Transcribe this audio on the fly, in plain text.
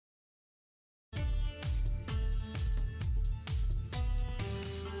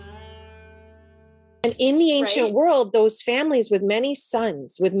And in the ancient world, those families with many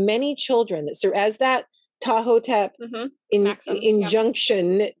sons, with many children, so as that Tahotep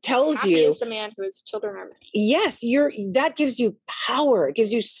injunction tells Happy you, is the man whose children are many. Yes, that gives you power. It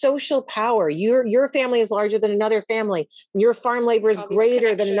gives you social power. Your family is larger than another family. Your farm labor is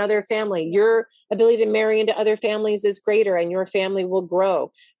greater than another family. Yeah. Your ability to marry into other families is greater, and your family will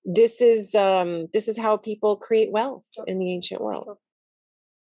grow. This is how people create wealth in the ancient world.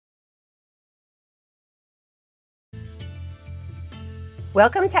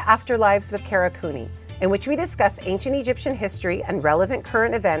 Welcome to Afterlives with Kara Cooney, in which we discuss ancient Egyptian history and relevant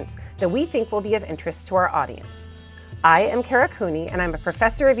current events that we think will be of interest to our audience. I am Kara Cooney, and I'm a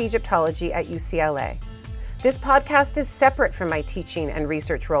professor of Egyptology at UCLA. This podcast is separate from my teaching and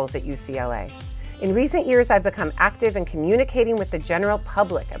research roles at UCLA. In recent years, I've become active in communicating with the general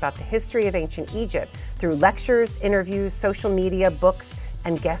public about the history of ancient Egypt through lectures, interviews, social media, books,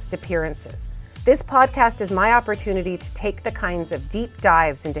 and guest appearances. This podcast is my opportunity to take the kinds of deep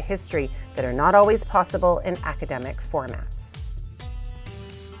dives into history that are not always possible in academic formats.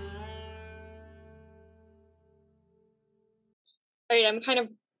 Right, I'm kind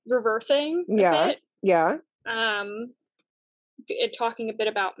of reversing a bit. Yeah. Talking a bit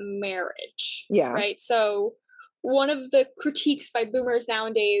about marriage. Yeah. Right. So one of the critiques by boomers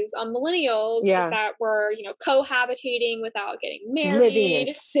nowadays on millennials is that we're, cohabitating without getting married.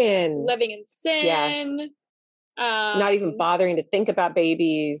 Living in sin. Yes. Not even bothering to think about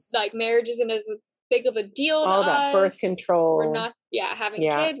babies. Like marriage isn't as big of a deal to all that us. Birth control. We're not having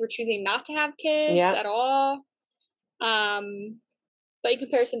kids. We're choosing not to have kids at all. But in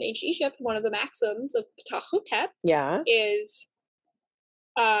comparison to ancient Egypt, one of the maxims of Ptahhotep is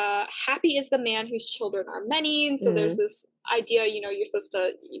happy is the man whose children are many. And so there's this idea, you're supposed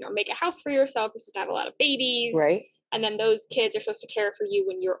to, make a house for yourself. You're supposed to have a lot of babies. Right. And then those kids are supposed to care for you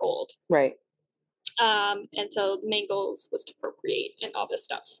when you're old. Right. And so the main goal was to procreate and all this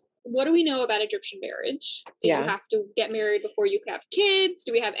stuff. What do we know about Egyptian marriage? Do you have to get married before you can have kids?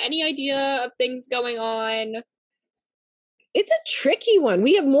 Do we have any idea of things going on? It's a tricky one.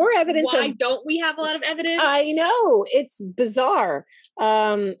 We have more evidence. Why don't we have a lot of evidence? I know. It's bizarre.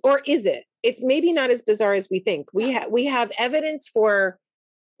 Or is it? It's maybe not as bizarre as we think. We have evidence for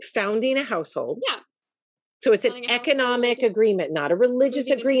founding a household. Yeah. So it's an economic agreement, not a religious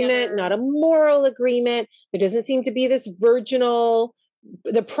agreement, not a moral agreement. There doesn't seem to be this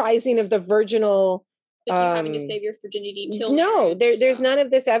the prizing of the virginal. Like you having to save your virginity till No, there's none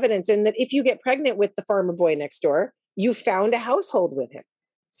of this evidence. And that if you get pregnant with the farmer boy next door, you found a household with him.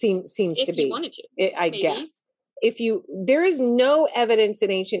 Seems to be. If you wanted to. I guess. There is no evidence in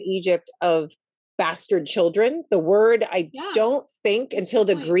ancient Egypt of bastard children. The word I don't think until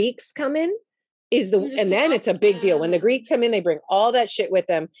the Greeks come in and then it's a big deal. When the Greeks come in, they bring all that shit with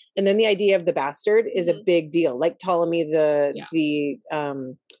them. And then the idea of the bastard is a big deal. Like Ptolemy the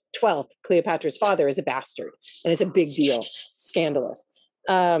 12th, Cleopatra's father, is a bastard. And it's a big deal. Scandalous.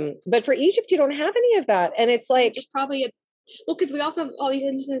 But for Egypt, you don't have any of that. And it's like just probably because we also have all these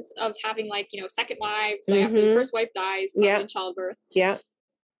instances of having second wives. Like after the first wife dies, probably in childbirth. Yeah.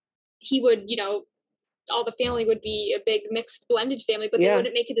 He would, all the family would be a big mixed blended family, but they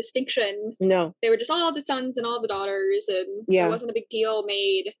wouldn't make a distinction. No. They were just all the sons and all the daughters, and there wasn't a big deal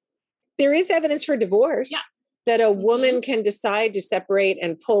made. There is evidence for divorce. Yeah. That a woman can decide to separate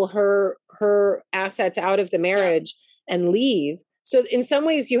and pull her assets out of the marriage and leave. So in some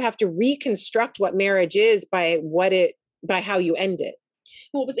ways you have to reconstruct what marriage is by how you end it.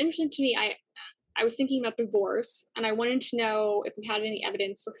 Well, what was interesting to me, I was thinking about divorce, and I wanted to know if we had any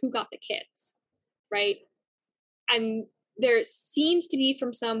evidence for who got the kids, right? And there seems to be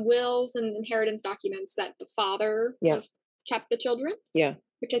from some wills and inheritance documents that the father kept the children. Yeah.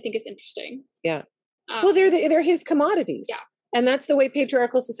 Which I think is interesting. Yeah. Well, they're his commodities. Yeah. And that's the way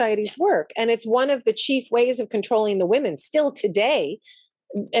patriarchal societies work. And it's one of the chief ways of controlling the women still today.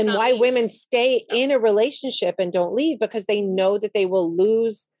 And why women stay in a relationship and don't leave, because they know that they will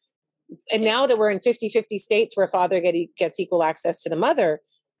lose. And now that we're in 50-50 states where father gets equal access to the mother,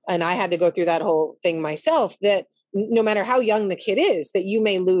 and I had to go through that whole thing myself, that no matter how young the kid is, that you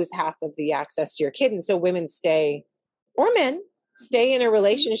may lose half of the access to your kid. And so women stay, or men, stay in a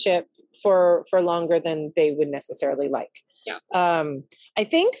relationship for longer than they would necessarily like. Yeah. I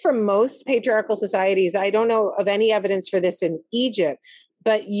think for most patriarchal societies, I don't know of any evidence for this in Egypt,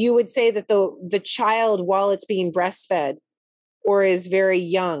 but you would say that the child, while it's being breastfed or is very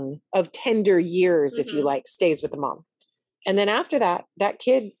young, of tender years, if you like, stays with the mom. And then after that, that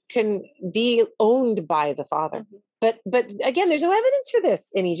kid can be owned by the father. But again, there's no evidence for this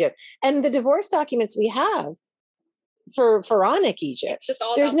in Egypt. And the divorce documents we have for pharaonic Egypt. It's just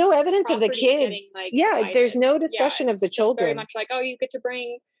all there's no evidence of the kids. There's no discussion of the children. Very much like, oh, you get to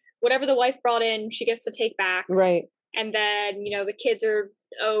bring whatever the wife brought in, she gets to take back. Right. And then, the kids are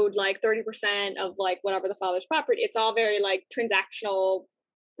owed like 30% of like whatever the father's property. It's all very like transactional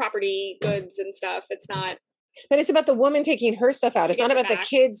property goods and stuff. It's not. But it's about the woman taking her stuff out. It's not about the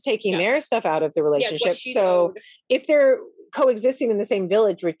kids taking their stuff out of the relationship. So if they're coexisting in the same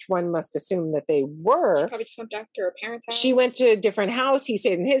village, which one must assume that they were. She probably just went back to her parents' house. She went to a different house. He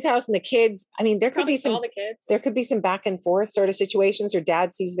stayed in his house, and the kids. I mean, there could be some. The kids. There could be some back and forth sort of situations, or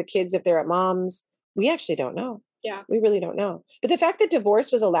dad sees the kids if they're at mom's. We actually don't know. Yeah, we really don't know. But the fact that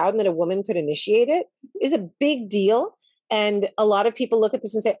divorce was allowed and that a woman could initiate it is a big deal. And a lot of people look at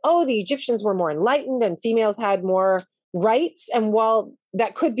this and say, "Oh, the Egyptians were more enlightened and females had more rights." And while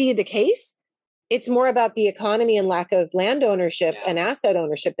that could be the case, it's more about the economy and lack of land ownership and asset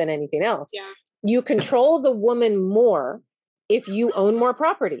ownership than anything else. Yeah. You control the woman more if you own more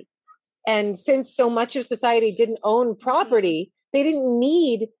property. And since so much of society didn't own property, they didn't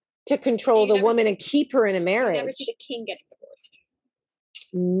need to control the woman and keep her in a marriage. You never see the king get divorced.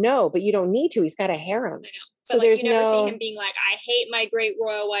 No, but you don't need to. He's got a harem. I know. So there's you never see him being like, I hate my great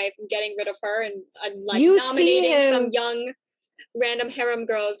royal wife and getting rid of her and like you nominating some young random harem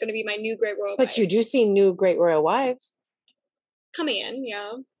girl is going to be my new great royal wife. But you do see new great royal wives coming in,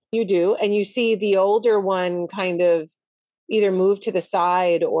 yeah. You do, and you see the older one kind of either move to the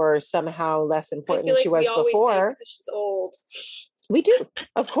side or somehow less important than she was before. Because she's old. We do,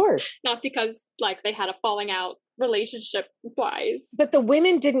 of course. Not because like they had a falling out relationship wise. But the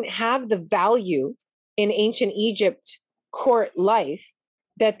women didn't have the value in ancient Egypt court life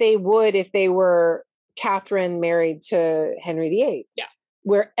that they would if they were Catherine married to Henry VIII. Yeah.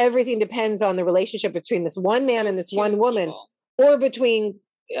 Where everything depends on the relationship between this one man and this one woman, or between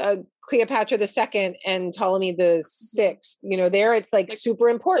Cleopatra II and Ptolemy VI. There it's like super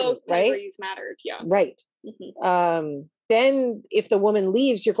important, both right? Both mattered, yeah. Right. Mm-hmm. Then if the woman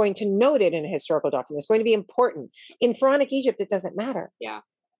leaves, you're going to note it in a historical document. It's going to be important. In Pharaonic Egypt, it doesn't matter. Yeah.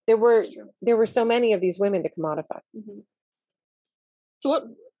 There were so many of these women to commodify. Mm-hmm. So what,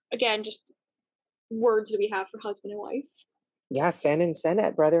 again, just words do we have for husband and wife? Yeah, sen and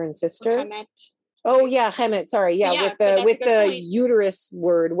senet, brother and sister. Hemet. Oh yeah, hemet. Sorry, with the uterus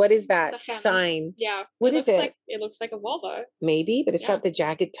word. What is that sign? Yeah, what is it? It looks like a vulva. Maybe, but it's got the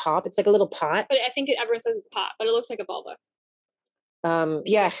jagged top. It's like a little pot. But I think everyone says it's a pot, but it looks like a vulva.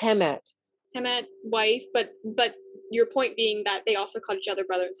 Hemet. Hemet, wife, but your point being that they also called each other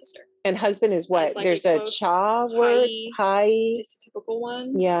brother and sister. And husband is what? Like there's a cha word. Hai. Just a typical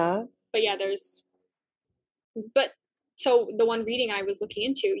one. Yeah. But yeah, so the one reading I was looking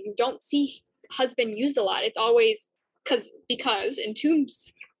into, you don't see husband used a lot. It's always because in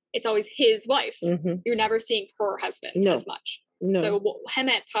tombs, it's always his wife. Mm-hmm. You're never seeing her husband as much. No. So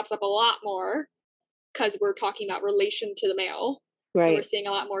Hemet pops up a lot more because we're talking about relation to the male. Right. So we're seeing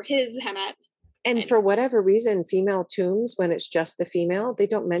a lot more his Hemet. And for whatever reason, female tombs, when it's just the female, they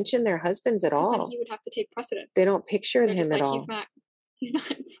don't mention their husbands at all. He would have to take precedence. They don't picture him at all. He's not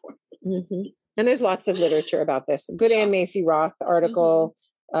important. Mm-hmm. And there's lots of literature about this. Good Ann Macy Roth article,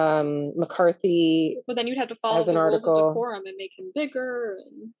 McCarthy. Well, then you'd have to follow the rules of decorum and make him bigger.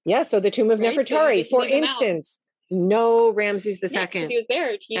 So the tomb of Nefertari, for instance, no Ramses II. So he was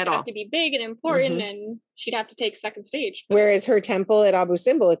there. He'd have to be big and important, and she'd have to take second stage. Whereas her temple at Abu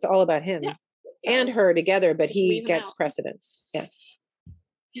Simbel, it's all about him and her together, but he gets precedence. Yeah.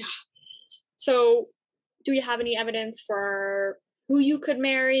 Yeah. So, do we have any evidence for who you could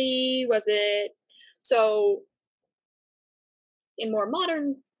marry? Was it in more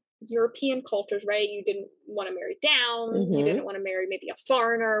modern European cultures, right? You didn't want to marry down. Mm-hmm. You didn't want to marry maybe a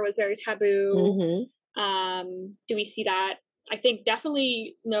foreigner. It was very taboo. Mm-hmm. Do we see that? I think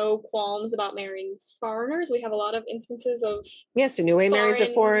definitely no qualms about marrying foreigners. We have a lot of instances of Sinuhe marries a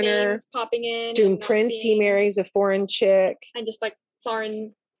foreigner popping in. Doom Prince, he marries a foreign chick, and just like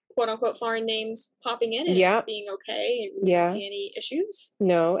foreign, quote unquote, foreign names popping in and being okay. We don't see any issues.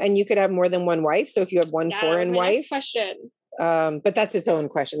 No, and you could have more than one wife. So if you have one foreign wife, next question. But that's its own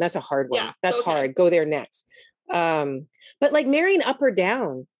question. That's a hard one. That's hard. Go there next. But like marrying up or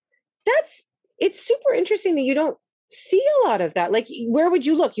down, it's super interesting that you don't see a lot of that. Like, where would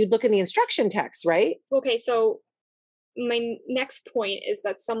you look? You'd look in the instruction text, right? Okay, so my next point is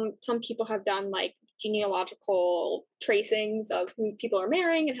that some people have done like genealogical tracings of who people are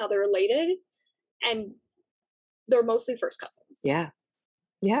marrying and how they're related, and they're mostly first cousins.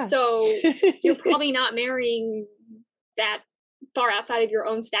 Yeah. So you're probably not marrying that far outside of your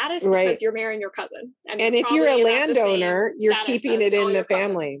own status because you're marrying your cousin. And if you're a landowner, you're keeping it in the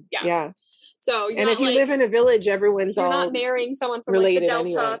family. Yeah. So and if you live in a village, everyone's you're all not marrying someone from like the Delta.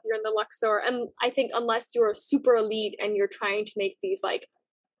 anyway. If you're in the Luxor, and I think unless you're super elite and you're trying to make these like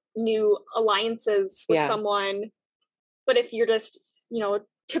new alliances with someone, but if you're just a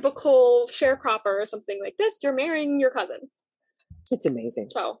typical sharecropper or something like this, you're marrying your cousin. It's amazing.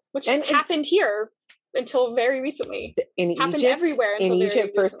 So, which happened here until very recently. Happened Egypt, everywhere. In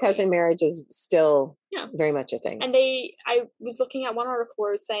Egypt, first cousin marriage is still very much a thing. And I was looking at one article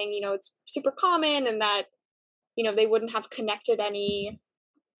where it was saying, it's super common, and that, they wouldn't have connected any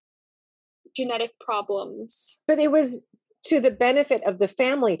genetic problems. But it was to the benefit of the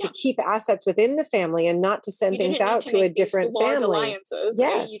family to keep assets within the family and not to send things out to a different family. Alliances,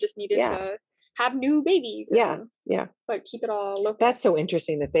 yes, right? You just needed to have new babies. But keep it all local. That's so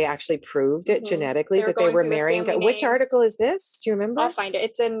interesting that they actually proved it genetically, that they were marrying. Which article is this? Do you remember? I'll find it.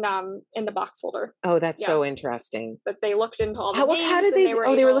 It's in the box folder. Oh, that's so interesting. But they looked into all the names. How did they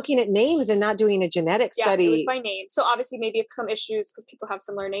were looking at names and not doing a genetic study. Yeah, it was by name. So obviously maybe some issues because people have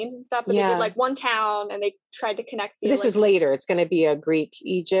similar names and stuff. But they did like one town and they tried to connect. This is later. It's going to be a Greek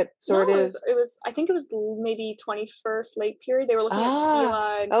Egypt sort of. It was. I think it was maybe 21st late period. They were looking at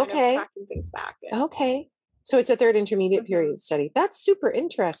stela and kind of tracking things back. Okay. So it's a third intermediate period study. That's super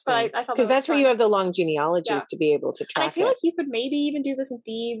interesting. Because that's where you have the long genealogies to be able to track it. And I feel like you could maybe even do this in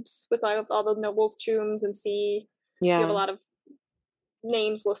Thebes with all the nobles' tombs and see. You have a lot of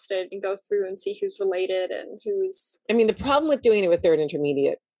names listed and go through and see who's related and who's. I mean, the problem with doing it with third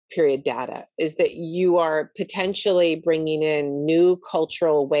intermediate period data is that you are potentially bringing in new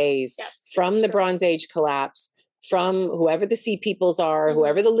cultural ways from the Bronze Age collapse, from whoever the Sea Peoples are,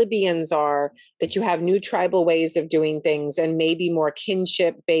 whoever the Libyans are, that you have new tribal ways of doing things and maybe more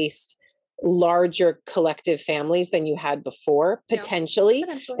kinship-based, larger collective families than you had before, potentially.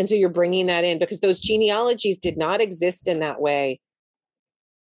 And so you're bringing that in because those genealogies did not exist in that way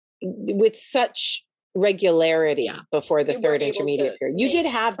with such regularity before the third intermediate period. You did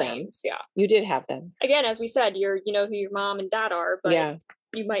have claims, them. You did have them. Again, as we said, you know who your mom and dad are, but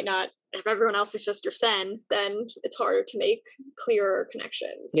you might not. If everyone else is just your sen, then it's harder to make clearer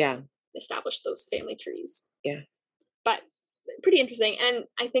connections. Yeah. Establish those family trees. Yeah. But pretty interesting. And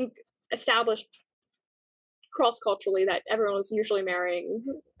I think established cross-culturally that everyone was usually marrying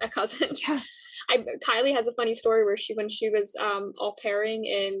a cousin. Yeah. Kylie has a funny story where when she was au pairing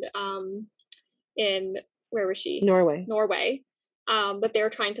in where was she? Norway. But they were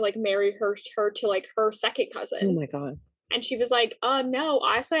trying to like marry her to like her second cousin. Oh my God. And she was like, no,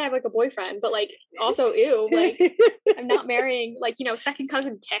 I have like a boyfriend, but like also ew, like I'm not marrying, like, second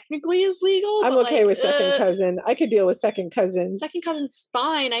cousin technically is legal. I'm okay with second cousin. I could deal with second cousin. Second cousin's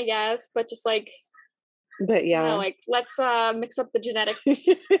fine, I guess, but just like, but like let's mix up the genetics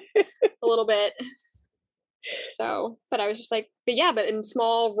a little bit. So, but I was just like, but in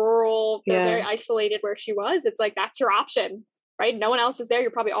small, rural, very isolated where she was, it's like, that's your option, right? No one else is there.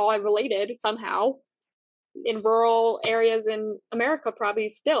 You're probably all related somehow. In rural areas in America, probably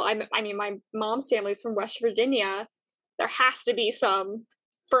still. I mean, my mom's family is from West Virginia. There has to be some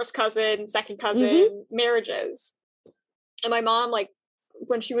first cousin, second cousin marriages. And my mom, like,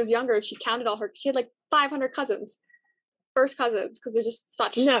 when she was younger, she counted she had like 500 cousins, first cousins, because they're just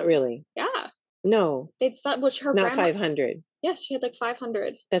such. Not really. Yeah. No. It's which her not 500. Yeah, she had like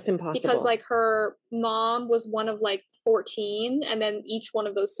 500. That's impossible. Because like her mom was one of like 14, and then each one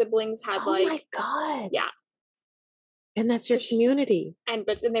of those siblings had oh my God. Yeah. And that's your community. And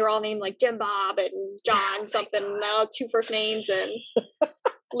they were all named like Jim Bob and John something, and all 2 first names, and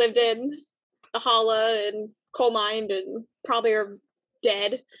lived in the holla and coal mine, and probably are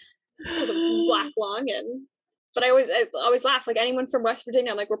dead because of black lung. But I always laugh, like anyone from West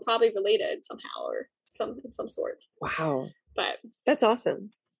Virginia, I'm like, we're probably related somehow or in some sort. Wow. But that's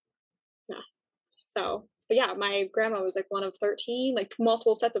awesome. Yeah. So, but yeah, my grandma was like one of 13, like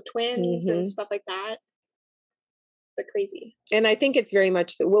multiple sets of twins and stuff like that. But crazy. And I think it's very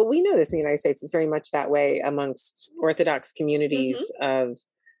much, we know this in the United States, it's very much that way amongst Orthodox communities of,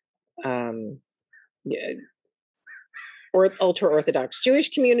 or ultra-Orthodox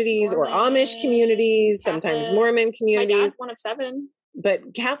Jewish communities or Amish communities, Catholics, sometimes Mormon communities. My dad's one of 7. But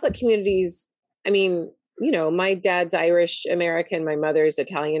Catholic communities, I mean, my dad's Irish American, my mother's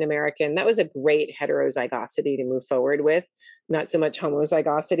Italian American. That was a great heterozygosity to move forward with, not so much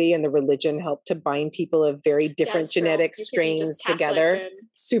homozygosity, and the religion helped to bind people of very different genetic strains together.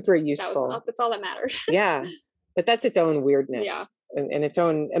 Super useful. That's all that matters. Yeah. But that's its own weirdness and its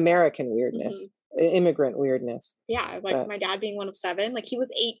own American weirdness, immigrant weirdness. Yeah. Like my dad being one of 7, like he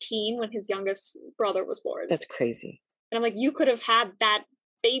was 18 when his youngest brother was born. That's crazy. And I'm like, you could have had that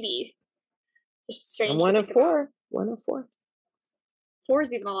baby. Just strange. I'm one of 4. One of 4. 4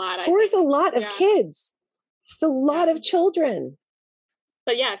 is even a lot. 4 is a lot of kids. It's a lot of children.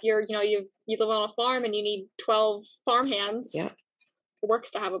 But yeah, if you're, you live on a farm and you need 12 farm hands, it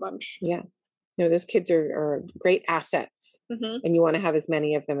works to have a bunch. Yeah. No, those kids are great assets, and you want to have as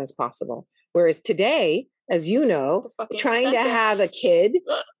many of them as possible. Whereas today, as you know, trying to have a kid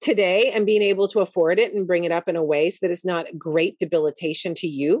today and being able to afford it and bring it up in a way so that it's not great debilitation to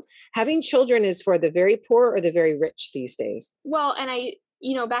you. Having children is for the very poor or the very rich these days. Well, and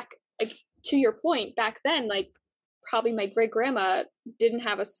back to your point, back then, probably my great grandma didn't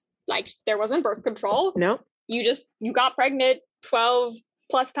have there wasn't birth control. No. You got pregnant 12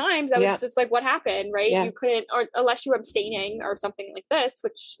 plus times. That was just what happened, right? You couldn't, or unless you were abstaining or something like this,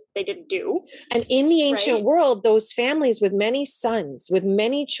 which they didn't do. And in the ancient world, those families with many sons, with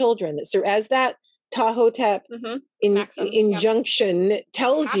many children, as that Tahotep injunction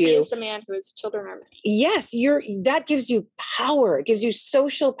tells Happy you, is the man whose children are many. Yes, that gives you power. It gives you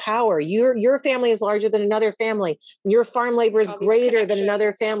social power. Your family is larger than another family. Your farm labor is greater than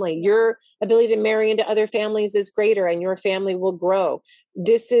another family. Your ability to marry into other families is greater, and your family will grow.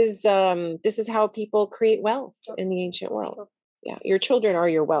 This is how people create wealth in the ancient world. Yeah, your children are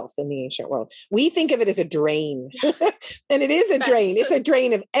your wealth in the ancient world. We think of it as a drain, and it is a drain. It's a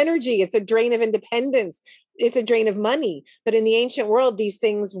drain of energy. It's a drain of independence. It's a drain of money. But in the ancient world, these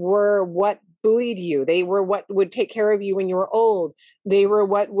things were what buoyed you. They were what would take care of you when you were old. They were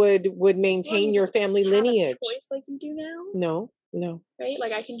what would maintain your family lineage. A choice like you do now? No. Right?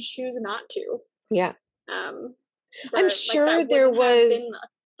 I can choose not to. Yeah. I'm sure there was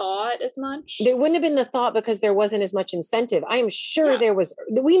thought as much. There wouldn't have been the thought because there wasn't as much incentive. I am sure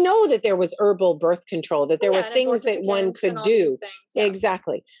we know that there was herbal birth control, that there were things that one could do.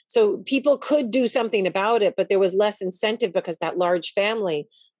 Exactly. So people could do something about it, but there was less incentive because that large family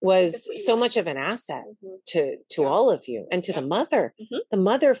was so much of an asset to all of you and to the mother. The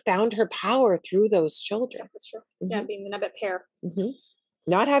mother found her power through those children. That's true. Yeah, being the Nebbit pair.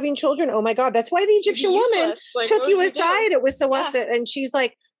 Not having children. Oh my God. That's why the Egyptian woman took you aside. It was Sawasa. And she's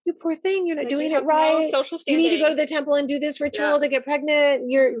like, you poor thing, you're not doing it right. Social you need to go to the temple and do this ritual to get pregnant.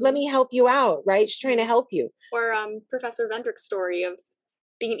 Let me help you out, right? She's trying to help you. Or Professor Vendrick's story of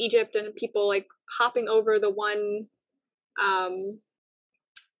being in Egypt and people hopping over the one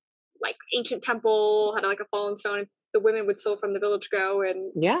ancient temple, had a fallen stone, and the women would still from the village go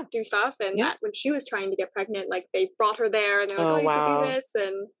and do stuff. And that when she was trying to get pregnant, they brought her there and they're like, you have to do this,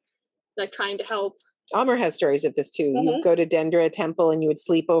 and trying to help. Amr has stories of this too. You go to Dendra temple and you would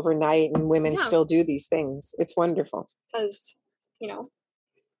sleep overnight, and women still do these things. It's wonderful. Because,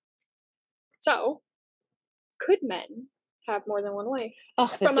 so could men have more than one wife?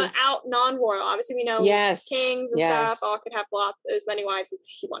 From an out non-royal, obviously we know kings and stuff all could have as many wives as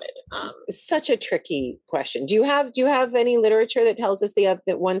he wanted. Such a tricky question. Do you have any literature that tells us that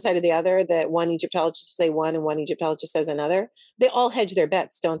one side or the other, that one Egyptologist say one and one Egyptologist says another? They all hedge their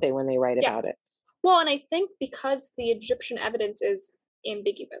bets, don't they, when they write about it? Well, and I think because the Egyptian evidence is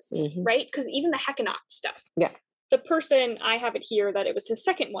ambiguous, right? Because even the Hekinah stuff. Yeah. The person, I have it here that it was his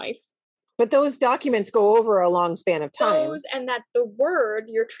second wife. But those documents go over a long span of time. And that the word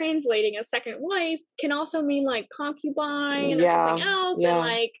you're translating as second wife can also mean concubine or something else.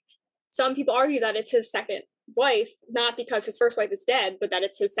 And some people argue that it's his second wife, not because his first wife is dead, but that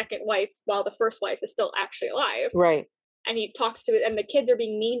it's his second wife while the first wife is still actually alive. Right. And he talks to it, and the kids are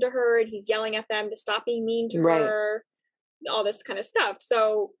being mean to her, and he's yelling at them to stop being mean to her, all this kind of stuff.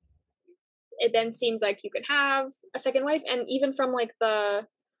 So it then seems like you could have a second wife, and even from the...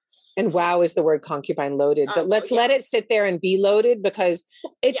 And wow, is the word concubine loaded, but let's let it sit there and be loaded, because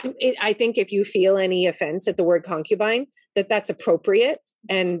I think if you feel any offense at the word concubine, that's appropriate.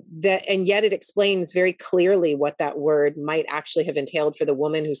 And yet it explains very clearly what that word might actually have entailed for the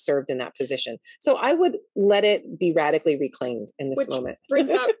woman who served in that position. So I would let it be radically reclaimed in this moment.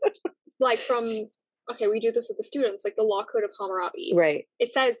 Brings up we do this with the students, the law code of Hammurabi. Right.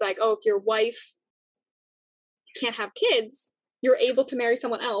 It says if your wife can't have kids, you're able to marry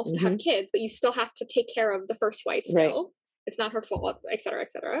someone else to have kids, but you still have to take care of the first wife still. Right. It's not her fault, et cetera,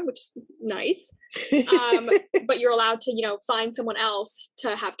 which is nice. But you're allowed to, find someone else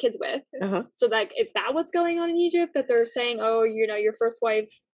to have kids with. So is that what's going on in Egypt? That they're saying, your first wife,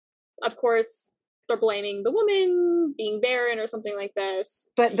 of course, they're blaming the woman being barren or something like this.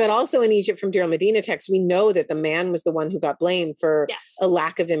 But also in Egypt from Deir al-Medina text, we know that the man was the one who got blamed for a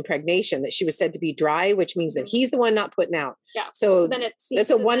lack of impregnation, that she was said to be dry, which means that he's the one not putting out. Yeah. So then that's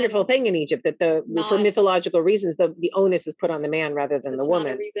a wonderful thing in Egypt, that for mythological reasons, the onus is put on the man rather than the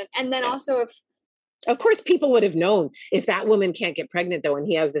woman. And then also Of course, people would have known if that woman can't get pregnant, though, and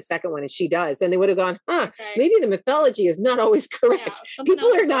he has the second one and she does, then they would have gone, maybe the mythology is not always correct.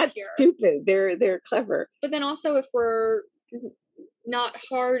 People are not stupid. They're clever. But then also, if we're not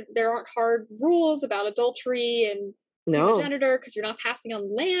hard, there aren't hard rules about adultery and progenitor because you're not passing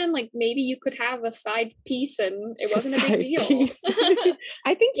on land. Like maybe you could have a side piece and it wasn't a big deal.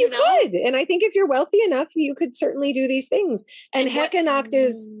 I think you could. And I think if you're wealthy enough, you could certainly do these things. And Hecanoct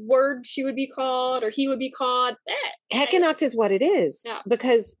is word she would be called or he would be called. Hecanoct is what it is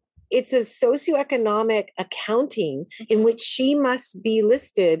because it's a socioeconomic accounting in which she must be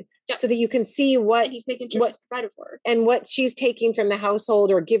listed so that you can see what and he's making sure she's provided for and what she's taking from the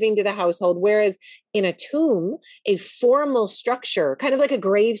household or giving to the household. Whereas in a tomb, a formal structure, kind of like a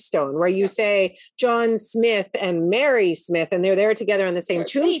gravestone where you say John Smith and Mary Smith, and they're there together on the same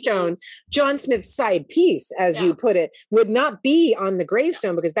tombstone. Babies. John Smith's side piece, as you put it, would not be on the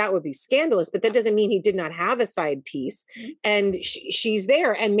gravestone because that would be scandalous, but that doesn't mean he did not have a side piece. And she's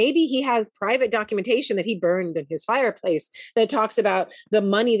there. And maybe he has private documentation that he burned in his fireplace that talks about the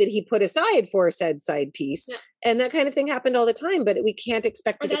money that he put aside for said side piece. And that kind of thing happened all the time, but we can't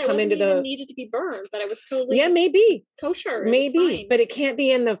expect it to come into the needed to be burned, but it was totally maybe kosher, maybe, but it can't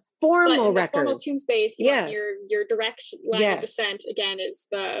be in the formal record. Formal tomb space. Your direct line of descent again is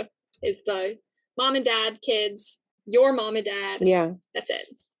the mom and dad, kids, your mom and dad. Yeah, that's it.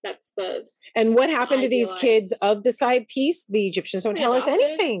 That's the. And what happened to these kids of the side piece? The Egyptians don't tell us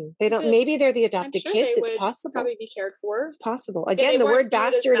anything. They don't. Maybe they're the adopted kids. It's possible. Probably be cared for. It's possible. Again, the word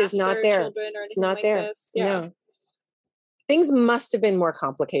bastard is not there. It's not there. No. Things must have been more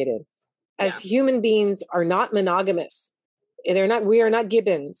complicated. As human beings are not monogamous. They're not. We are not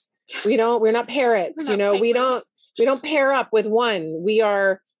gibbons. We're not parrots. We're not penguins. We don't pair up with one. We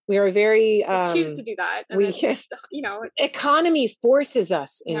are very choose to do that. And economy forces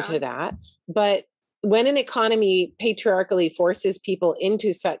us into that. But when an economy patriarchally forces people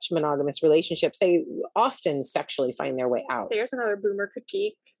into such monogamous relationships, they often sexually find their way out. There's another boomer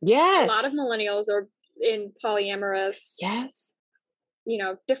critique. Yes. A lot of millennials are in polyamorous. Yes.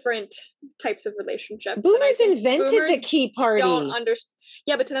 Different types of relationships. Boomers invented the key party. Don't understand.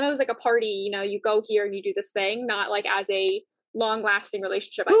 Yeah, but to them it was like a party. You go here and you do this thing, not like as a long-lasting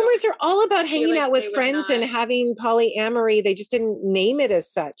relationship. Boomers are all about hanging out with friends and having polyamory. They just didn't name it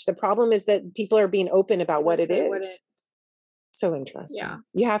as such. The problem is that people are being open about what it is. So interesting. Yeah.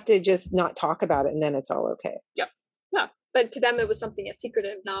 You have to just not talk about it and then it's all okay. Yep. Yeah. But to them it was something as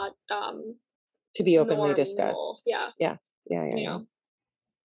secretive, not to be openly discussed. Yeah. Yeah.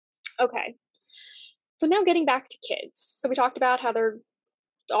 Okay. So now getting back to kids. So we talked about how they're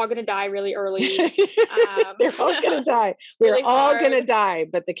all going to die really early. They're all going to die. We're really all going to die,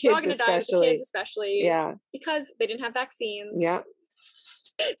 but the kids especially. Yeah. Because they didn't have vaccines. Yeah.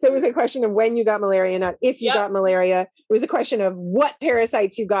 So it was a question of when you got malaria, not if you got malaria. It was a question of what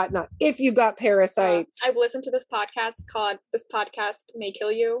parasites you got, not if you got parasites. I've listened to this podcast called This Podcast May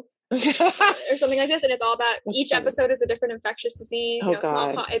Kill You. Or something like this, and it's all about each episode is a different infectious disease.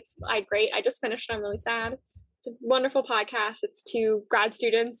 It's great. I just finished and I'm really sad. It's a wonderful podcast. It's 2 grad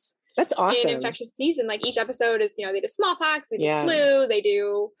students. That's awesome. In infectious disease, and like each episode is they do smallpox, they do flu, they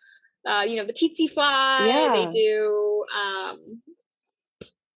do the tsetse fly, they do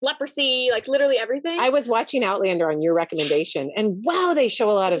leprosy, like literally everything. I was watching Outlander on your recommendation, and wow, they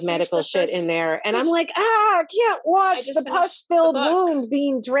show a lot of medical shit in there. And I'm like, I can't watch the pus-filled wound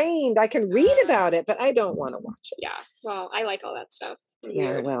being drained. I can read about it, but I don't want to watch it. Yeah, well, I like all that stuff.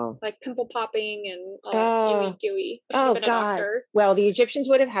 Weird. Yeah, well, like pimple popping and all gooey. Oh God! Well, the Egyptians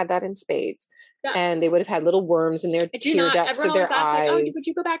would have had that in spades. Yeah. And they would have had little worms in their tear ducts of their eyes. Like, would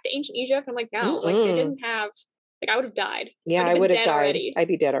you go back to ancient Egypt? I'm like, no, like they didn't have. Like I would have died. Yeah, I would have died. Already. I'd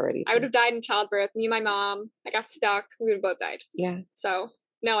be dead already. I would have died in childbirth. Me and my mom. I got stuck. We would have both died. Yeah. So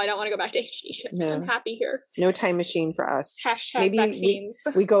no, I don't want to go back to ancient Egypt. No. I'm happy here. No time machine for us. # maybe vaccines.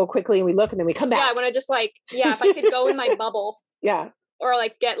 We go quickly and we look and then we come back. Yeah, I want to just if I could go in my bubble. Yeah. Or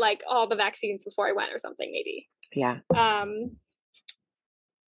get all the vaccines before I went or something maybe. Yeah.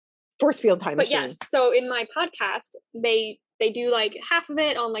 Force field time machine. But yes, so in my podcast, they do half of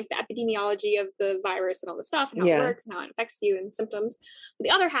it on the epidemiology of the virus and all the stuff and how it works and how it affects you and symptoms. But the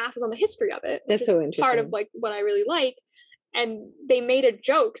other half is on the history of it. That's so interesting. Part of what I really like. And they made a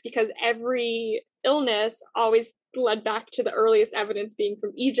joke because every illness always led back to the earliest evidence being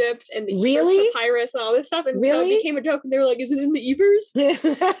from Egypt and the Ebers papyrus and all this stuff. And so it became a joke and they were like, is it in the Ebers? And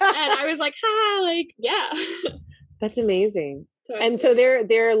I was like, yeah. That's amazing. So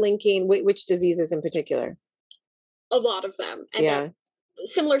they're linking which diseases in particular? A lot of them. And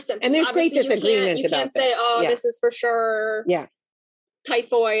similar symptoms. And there's great disagreement about this. You can't say, this is for sure. Yeah.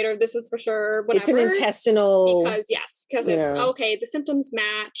 typhoid, or this is for sure whatever. It's an intestinal. Because it's, okay, the symptoms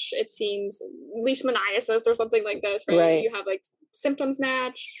match. It seems leishmaniasis or something like this, right? You have like symptoms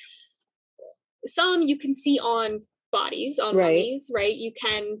match. Some you can see on bodies, on mummies, right? You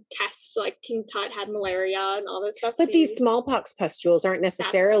can test like King Tut had malaria and all this stuff. But these smallpox pustules aren't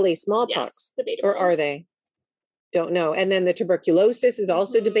necessarily smallpox, or are they? Don't know. And then the tuberculosis is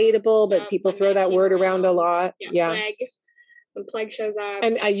also debatable, but people throw that word around a lot. Plague. When plague shows up.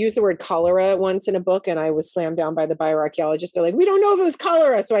 And I used the word cholera once in a book, and I was slammed down by the bioarchaeologist. They're like, we don't know if it was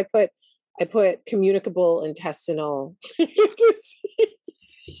cholera. So I put communicable intestinal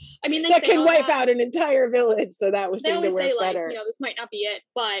I mean, that can wipe out an entire village. So that was seemed to work better. Like, this might not be it,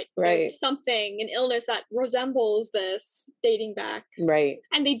 but there's something, an illness that resembles this dating back. Right.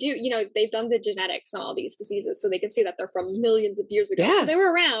 And they do, they've done the genetics on all these diseases, so they can see that they're from millions of years ago. So they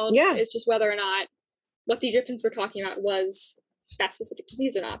were around. Yeah. It's just whether or not what the Egyptians were talking about was that specific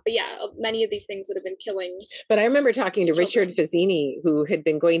disease or not. But many of these things would have been killing. But I remember talking to Richard Fazzini, who had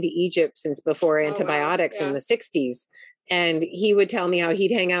been going to Egypt since before antibiotics in the 60s. And he would tell me how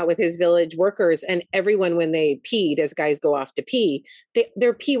he'd hang out with his village workers, and everyone, when they peed, as guys go off to pee,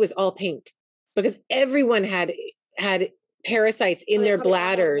 their pee was all pink because everyone had parasites in their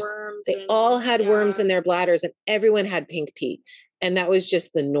bladders. They all had worms in their bladders, and everyone had pink pee. And that was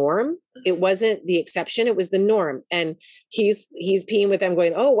just the norm. It wasn't the exception. It was the norm. And he's peeing with them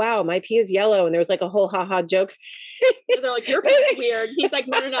going, oh, wow, my pee is yellow. And there was like a whole ha-ha joke. They're like, your pee is weird. He's like,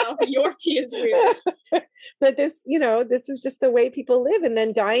 no, your pee is weird. But this is just the way people live. And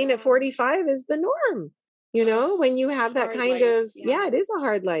then dying at 45 is the norm. When you have that kind of, it is a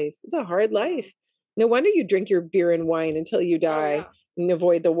hard life. It's a hard life. No wonder you drink your beer and wine until you die and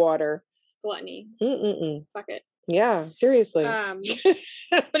avoid the water. Gluttony. Fuck it. Yeah, seriously.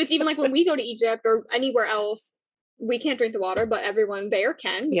 But it's even like when we go to Egypt or anywhere else, we can't drink the water, but everyone there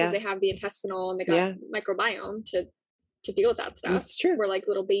can because they have the intestinal and they got microbiome to deal with that stuff. That's true. We're like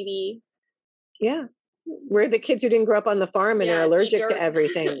little baby. Yeah. We're the kids who didn't grow up on the farm and are allergic to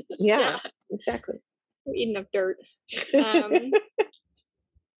everything. Yeah, exactly. We're eating up dirt.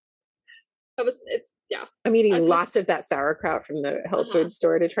 I'm eating lots of that sauerkraut from the health food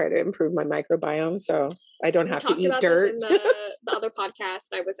store to try to improve my microbiome, so I don't have to eat dirt. This in the other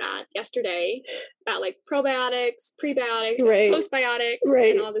podcast I was at yesterday about like probiotics, prebiotics, and postbiotics,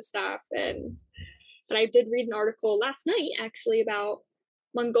 and all this stuff. And I did read an article last night actually about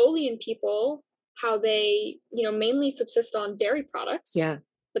Mongolian people, how they mainly subsist on dairy products. Yeah.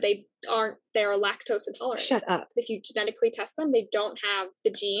 But they're lactose intolerant. Shut up. If you genetically test them, they don't have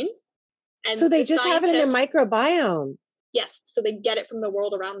the gene. And so they just have it in their microbiome. Yes. So they get it from the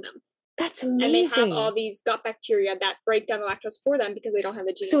world around them. That's amazing. And they have all these gut bacteria that break down the lactose for them because they don't have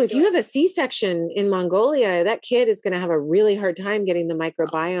the gene. So if you have a C-section in Mongolia, that kid is going to have a really hard time getting the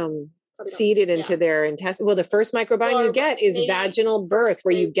microbiome seeded into their intestine. Well, the first microbiome you get is vaginal birth,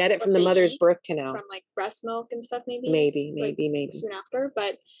 where you get it from the mother's birth canal. From like breast milk and stuff, maybe. Maybe. Soon after.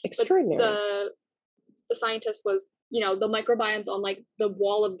 But extraordinary. But the scientist was, the microbiome's on like the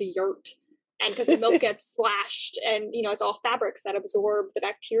wall of the yurt. And because the milk gets slashed and, it's all fabrics that absorb the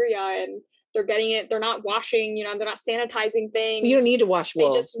bacteria and they're getting it. They're not washing, they're not sanitizing things. You don't need to wash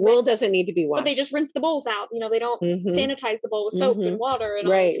wool. Wool doesn't need to be washed. But they just rinse the bowls out. They don't sanitize the bowl with soap and water and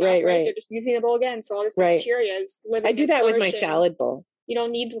all this stuff, right? They're just using the bowl again. So all this bacteria is living. I do that with my salad bowl. You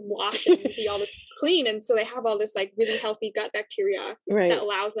don't need to wash and be all this clean. And so they have all this like really healthy gut bacteria that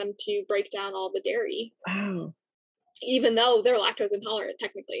allows them to break down all the dairy. Wow. Even though they're lactose intolerant,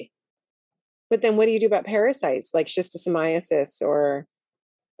 technically. But then what do you do about parasites like schistosomiasis or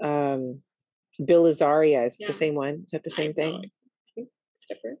biliaria? Is it the same one? Is that the same thing? I think it's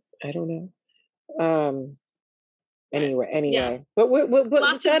different. I don't know. Anyway. But what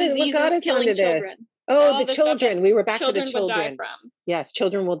got us onto this? Oh, the children. We were back to the children. Yes,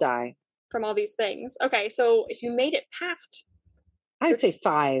 children will die. From all these things. Okay, so if you made it past... I would say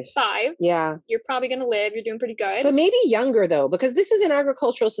 5. 5. Yeah. You're probably going to live. You're doing pretty good. But maybe younger, though, because this is an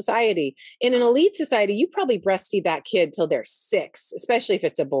agricultural society. In an elite society, you probably breastfeed that kid till they're 6, especially if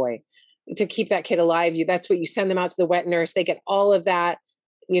it's a boy, to keep that kid alive. That's what you send them out to the wet nurse. They get all of that,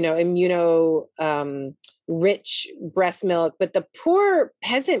 rich breast milk. But the poor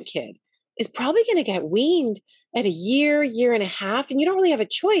peasant kid is probably going to get weaned at a year and a half. And you don't really have a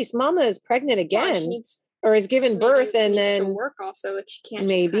choice. Mama is pregnant again. Or is given birth and then to work also, like she can't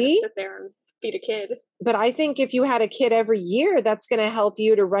just kind of sit there and feed a kid. But I think if you had a kid every year, that's going to help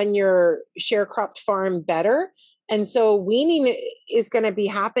you to run your sharecropped farm better. And so weaning is going to be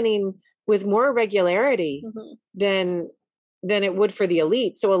happening with more regularity than it would for the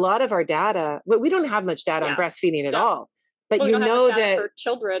elite. So a lot of our data, but we don't have much data on breastfeeding at all. But well, you know that for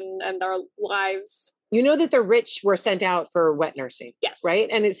children and our lives. You know that the rich were sent out for wet nursing. Yes. Right.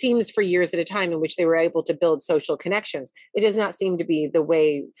 And it seems for years at a time in which they were able to build social connections. It does not seem to be the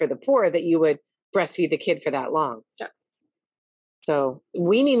way for the poor that you would breastfeed the kid for that long. Yeah. So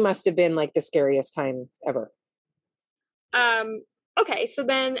weaning must have been like the scariest time ever. Okay. So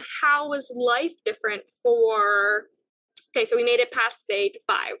then how was life different for, okay, so we made it past, say,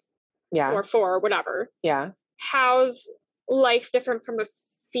 5. Yeah. Or 4, whatever. Yeah. How's life different from a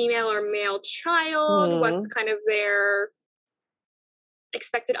female or male child? What's kind of their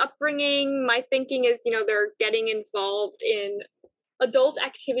expected upbringing? My thinking is, they're getting involved in adult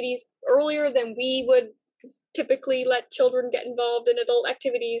activities earlier than we would typically let children get involved in adult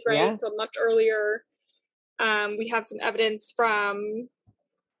activities, right? Yeah. So much earlier. We have some evidence from,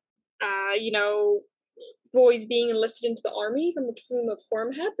 boys being enlisted into the army from the tomb of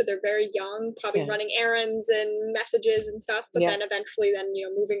Horemheb, but they're very young, probably running errands and messages and stuff, but then eventually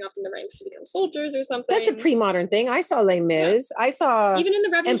moving up in the ranks to become soldiers or something. That's a pre-modern thing. I saw Les Mis. I saw even in the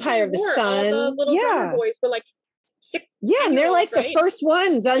Revolutionary Empire of the War, Sun. all the little drummer boys were like 6. Yeah, and they're like right? the first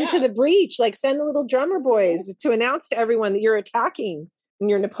ones onto the breach. Like send the little drummer boys to announce to everyone that you're attacking in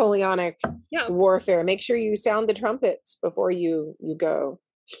your Napoleonic warfare. Make sure you sound the trumpets before you go.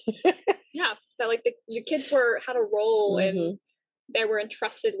 Yeah, that like the kids had a role and they were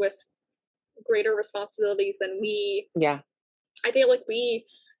entrusted with greater responsibilities than we. Yeah, I feel like we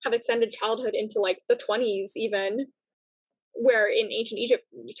have extended childhood into like the 20s even, where in ancient Egypt,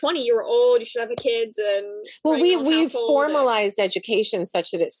 20 you were old, you should have the kids, and we've formalized education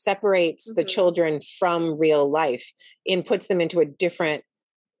such that it separates the children from real life and puts them into a different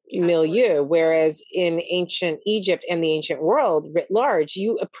milieu, whereas in ancient Egypt and the ancient world writ large,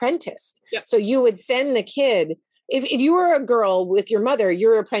 you apprenticed. Yep. So you would send the kid, if you were a girl with your mother,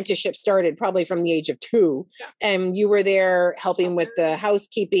 your apprenticeship started probably from the age of 2, and you were there helping with the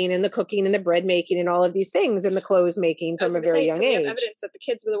housekeeping and the cooking and the bread making and all of these things and the clothes making from a very young age. We have evidence that the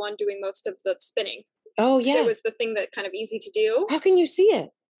kids were the one doing most of the spinning. Oh yeah, it was the thing that kind of easy to do. How can you see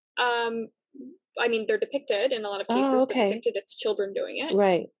it? I mean, they're depicted in a lot of cases. They're depicted, it's children doing it,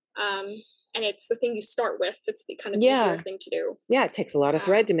 right? And it's the thing you start with. It's the kind of easier thing to do. Yeah, it takes a lot of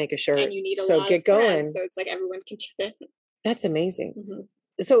thread to make a shirt. And you need a lot of thread, so it's like everyone can chip in. That's amazing.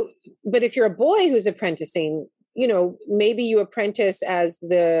 So, but if you're a boy who's apprenticing, maybe you apprentice as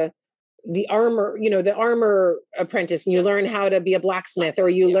the armor, the armor apprentice, and you learn how to be a blacksmith, or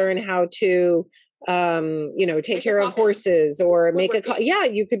you learn how to take care of horses, or make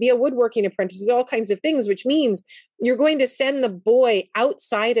you could be a woodworking apprentice. There's all kinds of things, which means you're going to send the boy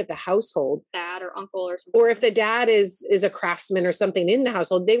outside of the household, dad or uncle or something. Or if the dad is a craftsman or something in the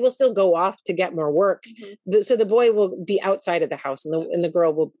household, they will still go off to get more work. So the boy will be outside of the house, and the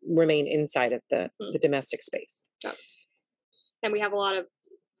girl will remain inside of the domestic space. And we have a lot of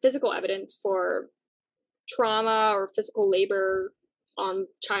physical evidence for trauma or physical labor on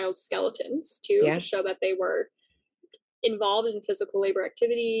child skeletons too, to show that they were involved in physical labor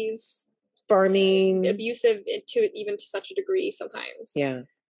activities, farming, abusive even to such a degree sometimes. Yeah.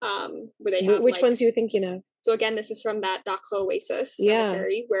 Where they have, which ones are you thinking of? So again, this is from that Dakhla Oasis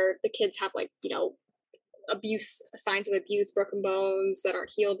cemetery, where the kids have abuse, signs of abuse, broken bones that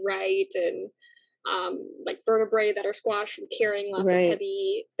aren't healed right, and vertebrae that are squashed from carrying lots of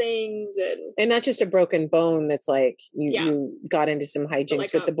heavy things, and not just a broken bone that's like you got into some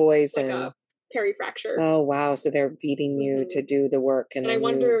hijinks with the boys, and a perifracture. Oh wow! So they're beating you to do the work, and I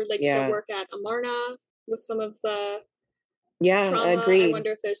wonder, the work at Amarna with some of the trauma. Agreed. I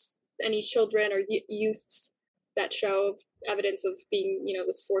wonder if there's any children or youths that show evidence of being,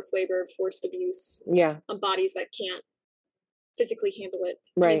 this forced labor, forced abuse, on bodies that can't physically handle it.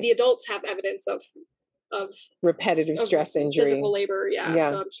 Right. I mean, the adults have evidence of repetitive stress injury, physical labor. Yeah.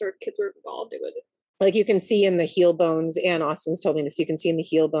 So I'm sure if kids were involved, it would. Like you can see in the heel bones, Ann Austin's told me this, you can see in the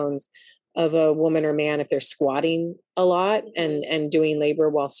heel bones of a woman or man if they're squatting a lot and doing labor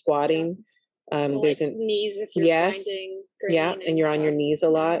while squatting. There's knees if you're grinding grain, and you're on your knees a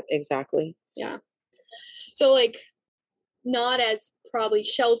lot. Exactly. Yeah. So not as probably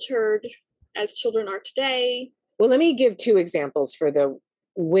sheltered as children are today. Well, let me give 2 examples for the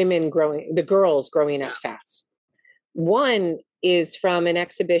girls growing up fast. One is from an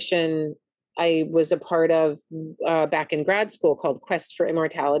exhibition I was a part of back in grad school called Quest for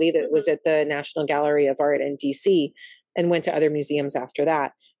Immortality, that was at the National Gallery of Art in DC, and went to other museums after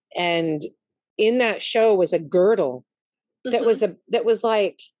that. And in that show was a girdle that was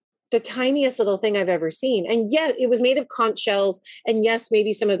like the tiniest little thing I've ever seen. And yes, it was made of conch shells. And yes,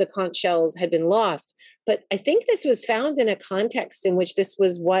 maybe some of the conch shells had been lost. But I think this was found in a context in which this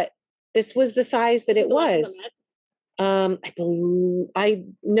was the size that it was. I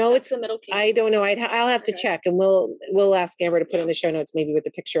know it's the Middle Kingdom. I don't know. I'll have to check, and we'll ask Amber to put in the show notes, maybe with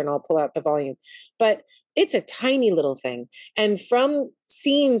the picture, and I'll pull out the volume. But it's a tiny little thing. And from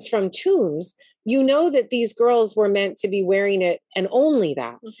scenes from tombs, you know that these girls were meant to be wearing it and only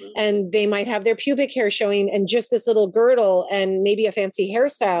that. Mm-hmm. And they might have their pubic hair showing and just this little girdle and maybe a fancy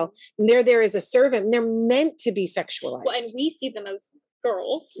hairstyle. And they're there as a servant, and they're meant to be sexualized. Well, and we see them as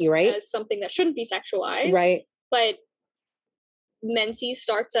girls, right? As something that shouldn't be sexualized. Right. But menses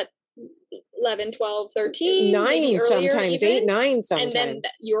starts at 11, 12, 13, 9 sometimes, even, 8, 9 sometimes. And then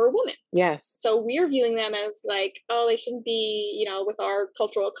you're a woman. Yes. So we're viewing them as like, oh, they shouldn't be, with our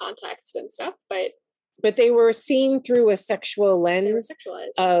cultural context and stuff, but they were seen through a sexual lens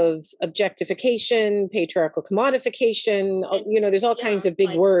of objectification, patriarchal commodification. And, there's all kinds of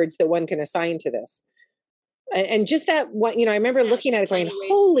big words that one can assign to this. And just that one, I remember looking at it going,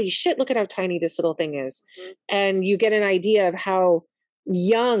 holy shit, look at how tiny this little thing is. Mm-hmm. And you get an idea of how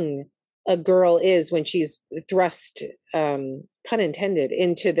young a girl is when she's thrust, pun intended,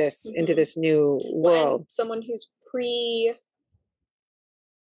 into this new world. Someone who's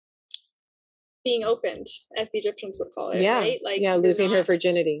being opened, as the Egyptians would call it, right? Like, losing her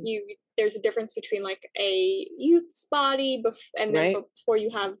virginity. There's a difference between like a youth's body and then when you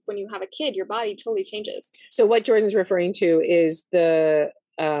have a kid, your body totally changes. So what Jordan's referring to is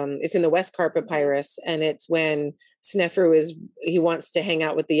it's in the Westcar Papyrus, and it's when Sneferu he wants to hang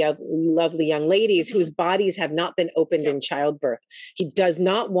out with the lovely young ladies whose bodies have not been opened in childbirth. He does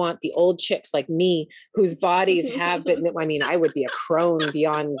not want the old chicks like me whose bodies have been, I would be a crone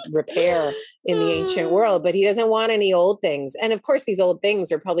beyond repair in the ancient world, but he doesn't want any old things. And of course, these old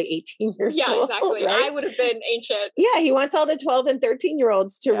things are probably 18 years old. Yeah, exactly. Right? I would have been ancient. Yeah, he wants all the 12 and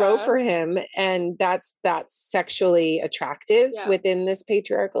 13-year-olds to row for him. And that's sexually attractive within this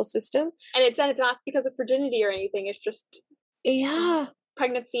patriarchal system. And it's not because of virginity or anything. It's just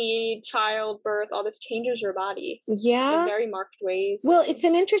pregnancy, childbirth, all this changes your body in very marked ways. Well, it's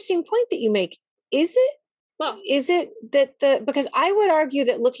an interesting point that you make. Is it? Well, is it that because I would argue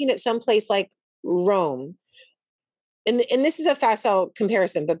that looking at some place like Rome, and this is a facile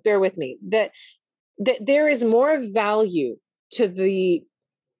comparison, but bear with me, that there is more value to the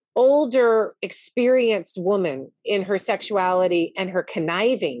older, experienced woman in her sexuality and her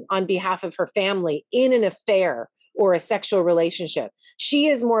conniving on behalf of her family in an affair or a sexual relationship. She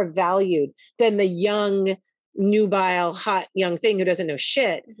is more valued than the young, nubile, hot young thing who doesn't know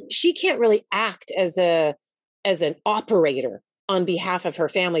shit. Mm-hmm. She can't really act as an operator on behalf of her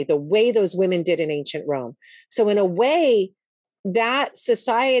family the way those women did in ancient Rome. So in a way, that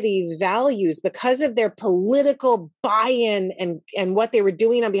society values, because of their political buy-in and what they were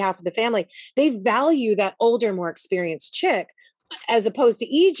doing on behalf of the family, they value that older, more experienced chick, as opposed to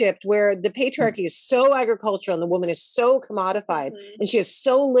Egypt, where the patriarchy is so agricultural and the woman is so commodified and she has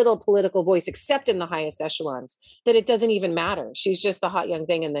so little political voice, except in the highest echelons, that it doesn't even matter. She's just the hot young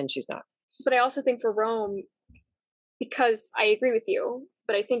thing, and then she's not. But I also think for Rome, because I agree with you,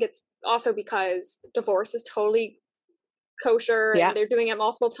 but I think it's also because divorce is totally kosher and they're doing it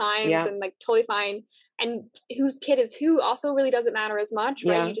multiple times and like totally fine, and whose kid is who also really doesn't matter as much,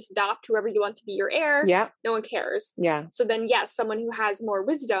 right? You just adopt whoever you want to be your heir. No one cares. So then yes, someone who has more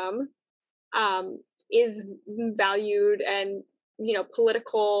wisdom is valued, and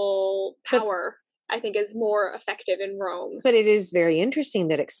political power I think is more effective in Rome. But it is very interesting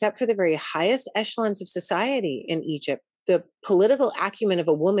that except for the very highest echelons of society in Egypt, the political acumen of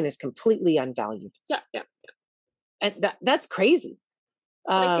a woman is completely unvalued. And that's crazy.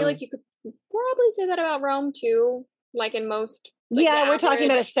 But I feel like you could probably say that about Rome too. Like in most, we're talking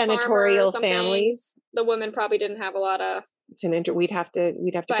about a senatorial families. The women probably didn't have a lot of. We'd have to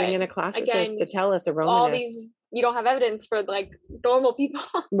bring in a classicist to tell us, a Romanist. All these, you don't have evidence for like normal people,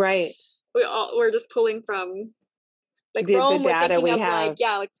 right? We're just pulling from like the Rome. Data we have,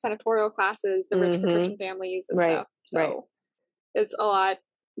 like senatorial classes, the rich patrician families, and stuff. So it's a lot.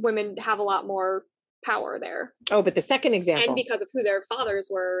 Women have a lot more power there. Oh, but the second example, and because of who their fathers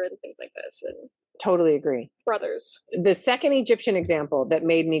were and things like this, and totally agree. Brothers. The second Egyptian example that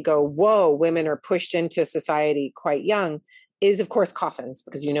made me go, whoa, women are pushed into society quite young, is of course coffins,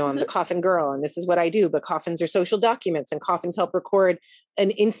 because I'm the coffin girl and this is what I do. But coffins are social documents, and coffins help record an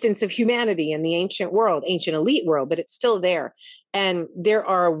instance of humanity in the ancient elite world, but it's still there. And there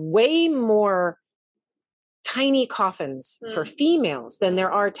are way more tiny coffins for females than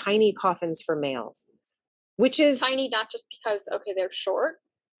there are tiny coffins for males, which is tiny, not just because, they're short.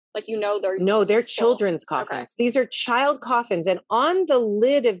 Like, they're children's coffins. Okay. These are child coffins. And on the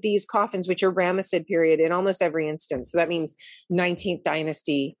lid of these coffins, which are Ramessid period in almost every instance, so that means 19th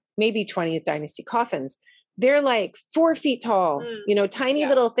dynasty, maybe 20th dynasty coffins, they're like 4 feet tall, tiny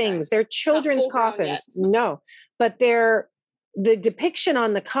little things. They're children's coffins. No, but the depiction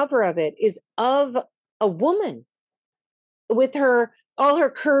on the cover of it is of a woman with all her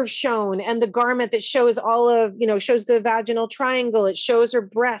curves shown, and the garment that shows shows the vaginal triangle. It shows her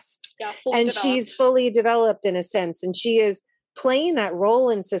breasts, and developed. She's fully developed in a sense. And she is playing that role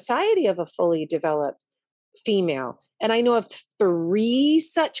in society of a fully developed female. And I know of 3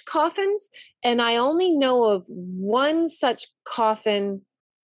 such coffins, and I only know of 1 such coffin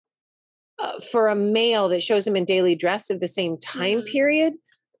for a male that shows him in daily dress of the same time period.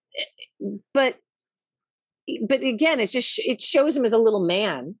 But again, it shows him as a little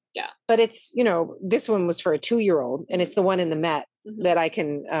man. Yeah. But it's, this one was for a 2-year-old, and it's the one in the Met that I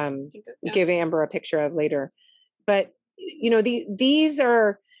can give Amber a picture of later. But, these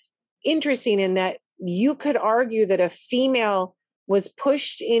are interesting in that you could argue that a female was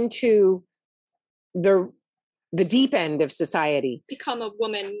pushed into the deep end of society. Become a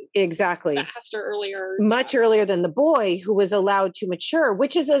woman. Exactly. Faster, earlier. Much earlier than the boy, who was allowed to mature,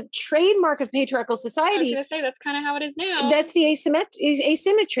 which is a trademark of patriarchal society. I was going to say, that's kind of how it is now. That's the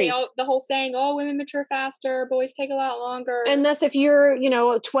asymmetry. The whole saying, women mature faster, boys take a lot longer. And thus, if you're,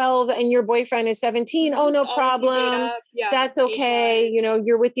 12 and your boyfriend is 17, no problem. That's okay.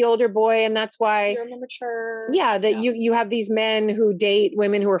 You're with the older boy, and that's why you're more mature. Yeah, that you have these men who date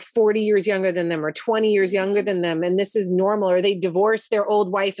women who are 40 years younger than them or 20 years younger than them, and this is normal. Or they divorce their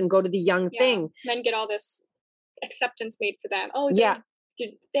old wife and go to the young thing. Men get all this acceptance made for them.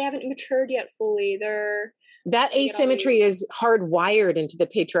 They haven't matured yet fully. That asymmetry is hardwired into the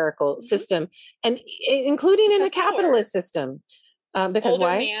patriarchal system, and including in the capitalist system. Because older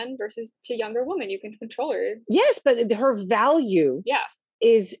why? Man versus to younger woman, you can control her. Yes, but her value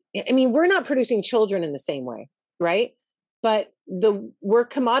is, we're not producing children in the same way, right? But we're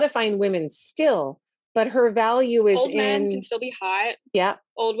commodifying women still, but her value is old men can still be hot. Yeah.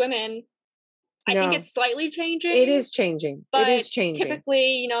 Old women, I think it's slightly changing. It is changing. But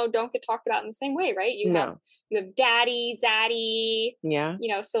typically, don't get talked about in the same way, right? You have daddy, zaddy,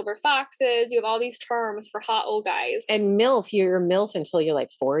 silver foxes. You have all these terms for hot old guys. And MILF, you're MILF until you're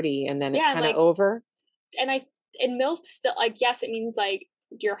like 40, and then it's kind of over. And MILF still, yes, it means like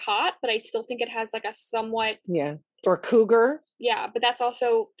you're hot, but I still think it has like a somewhat or cougar. Yeah, but that's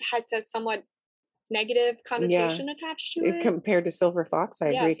also has a somewhat negative connotation attached to it compared to silver fox. I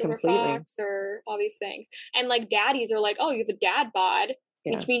agree silver completely. Fox or all these things, and like daddies are like, you have a dad bod,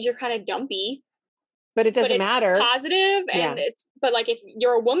 which means you're kind of dumpy, but it doesn't matter. Positive, and but like if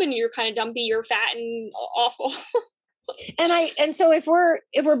you're a woman, you're kind of dumpy, you're fat and awful. and so if we're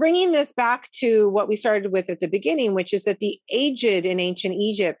bringing this back to what we started with at the beginning, which is that the aged in ancient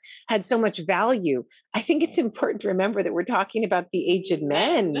Egypt had so much value, I think it's important to remember that we're talking about the aged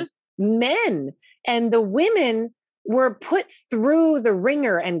men, and the women were put through the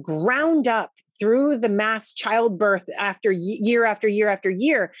ringer and ground up through the mass childbirth after year after year after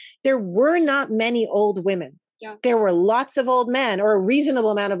year. There were not many old women. Yeah. There were lots of old men, or a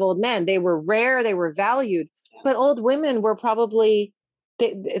reasonable amount of old men. They were rare, they were valued, but old women were probably,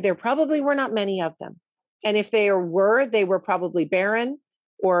 there probably were not many of them. And if they were probably barren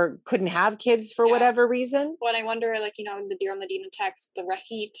or couldn't have kids for whatever reason. Well, I wonder, in the Dear Medina text, the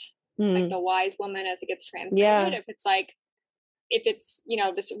Rahit, like the wise woman as it gets translated, if it's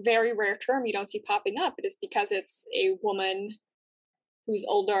this very rare term you don't see popping up, it is because it's a woman who's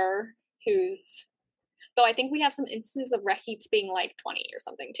older, though I think we have some instances of Rahits being like 20 or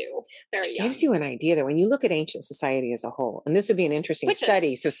something too. Very young. Gives you an idea that when you look at ancient society as a whole, and this would be an interesting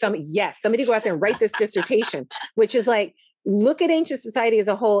study. So somebody go out there and write this dissertation, which is like, look at ancient society as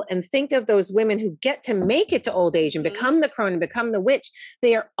a whole and think of those women who get to make it to old age and become the crone and become the witch.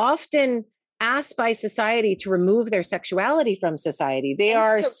 They are often asked by society to remove their sexuality from society. They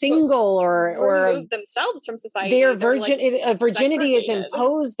are single or remove themselves from society. They are virgin. Virginity is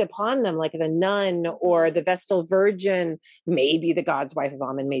imposed upon them, like the nun or the Vestal Virgin, maybe the God's wife of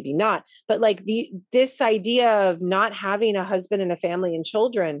Amun, maybe not. But like this idea of not having a husband and a family and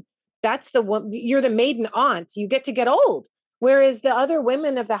children, that's you're the maiden aunt. You get to get old. Whereas the other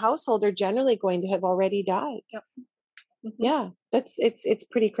women of the household are generally going to have already died. Yep. Mm-hmm. Yeah, it's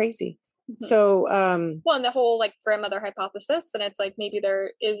pretty crazy. Mm-hmm. So, and the whole like grandmother hypothesis, and it's like maybe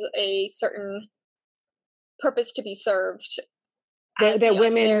there is a certain purpose to be served. That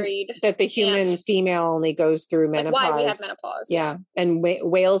women, that the human female only goes through menopause. Like why we have menopause. Yeah, and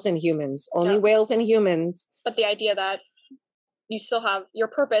whales and humans, only whales and humans. But the idea that you still have your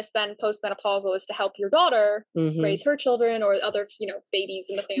purpose then postmenopausal is to help your daughter raise her children or other, babies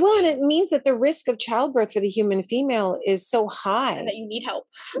in the family. Well, and it means that the risk of childbirth for the human female is so high. And that you need help.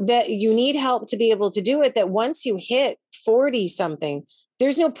 That you need help to be able to do it, that once you hit 40 something,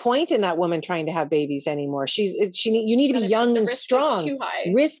 there's no point in that woman trying to have babies anymore. You need to be young and strong. Risk is too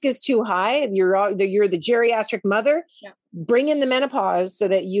high. Risk is too high. You're the geriatric mother. Yeah. Bring in the menopause so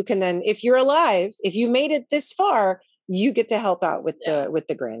that you can then, if you're alive, if you made it this far, you get to help out with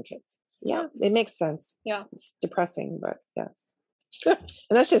the grandkids. Yeah, it makes sense. Yeah, it's depressing, but yes. And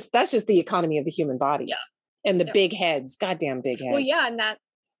that's just the economy of the human body. Yeah, and the big heads, goddamn big heads. Well, yeah, and that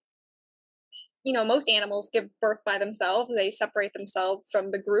most animals give birth by themselves. They separate themselves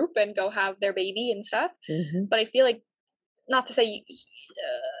from the group and go have their baby and stuff. But I feel like, not to say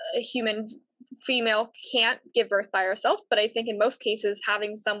a human female can't give birth by herself, but I think in most cases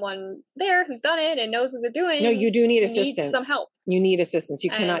having someone there who's done it and knows what they're doing. No, you do need assistance. Some help. You need assistance. You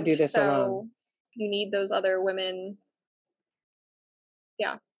cannot do this alone. You need those other women.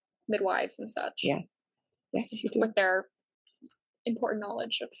 Yeah, midwives and such. Yeah. Yes, you do. With their important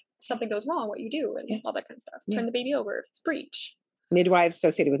knowledge of if something goes wrong, what you do and all that kind of stuff. Turn the baby over if it's breech. Midwives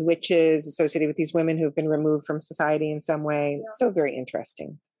associated with witches, associated with these women who've been removed from society in some way. Yeah. So very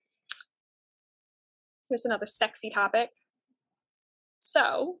interesting. Here's another sexy topic.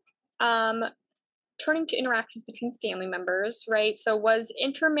 So, turning to interactions between family members, right? So was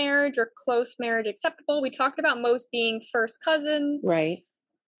intermarriage or close marriage acceptable? We talked about most being first cousins. Right.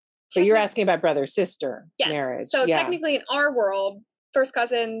 So you're asking about brother-sister marriage. So technically in our world, first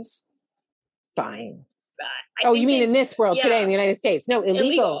cousins. Fine. You mean in this world today in the United States? No,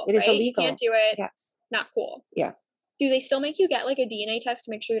 illegal. It is illegal. You can't do it. Yes. Not cool. Yeah. Do they still make you get like a DNA test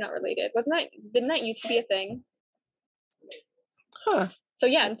to make sure you're not related? Didn't that used to be a thing? Huh. So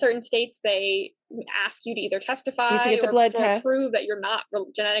yeah, in certain states they ask you to either testify you have to get the blood test, prove that you're not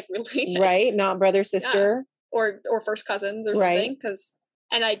genetic related. Right, not brother, sister. Yeah. Or first cousins or something.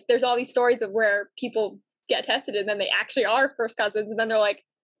 And there's all these stories of where people get tested and then they actually are first cousins and then they're like,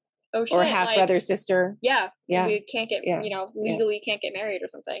 oh shit. Or half brother, sister. Yeah. Yeah. We can't get, legally can't get married or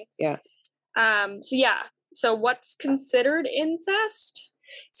something. Yeah. So what's considered incest?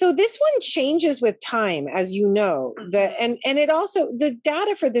 So this one changes with time, as you know, and it also, the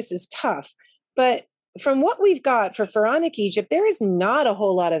data for this is tough, but from what we've got for pharaonic Egypt, there is not a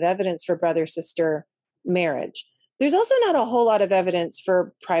whole lot of evidence for brother-sister marriage. There's also not a whole lot of evidence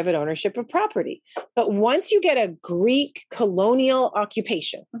for private ownership of property. But once you get a Greek colonial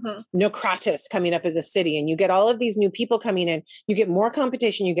occupation, Nocratis coming up as a city, and you get all of these new people coming in, you get more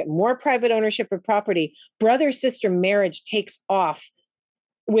competition, you get more private ownership of property, brother-sister marriage takes off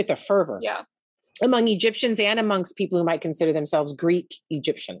with a fervor. Yeah. Among Egyptians and amongst people who might consider themselves Greek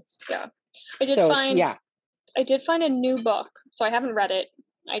Egyptians. Yeah. I did find a new book. So I haven't read it.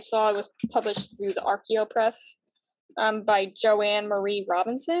 I saw it was published through the Archeo Press. By Joanne Marie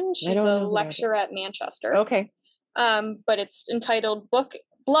Robinson. She's a lecturer at Manchester. Okay. But it's entitled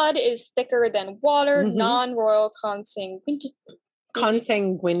Blood is Thicker Than Water, Non-Royal Consanguinity.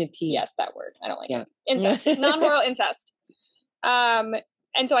 Consanguinity. Yes, that word. I don't like it. Incest. Non-royal incest.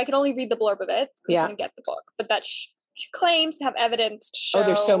 And so I could only read the blurb of it. I couldn't get the book. But that she claims to have evidence to show. Oh,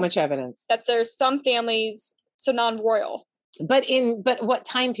 there's so much evidence. That there's some families, so non-royal. But what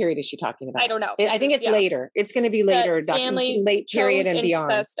time period is she talking about? I don't know. I think it's later. It's going to be later, late period and beyond.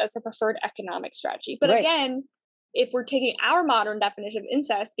 Incest as a preferred economic strategy. But again, if we're taking our modern definition of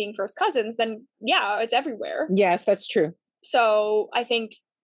incest being first cousins, then it's everywhere. Yes, that's true. So I think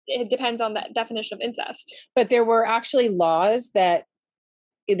it depends on that definition of incest. But there were actually laws that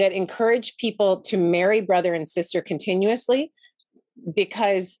encourage people to marry brother and sister continuously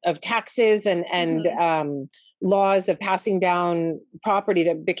because of taxes and laws of passing down property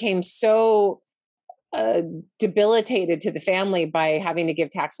that became so debilitated to the family by having to give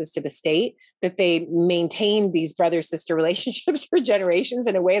taxes to the state that they maintained these brother-sister relationships for generations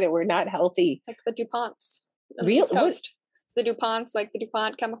in a way that were not healthy. Like the DuPonts. Real? So the DuPonts, like the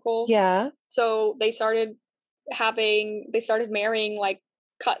DuPont chemical. Yeah. So they started marrying like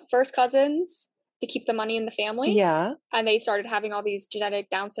first cousins to keep the money in the family. Yeah. And they started having all these genetic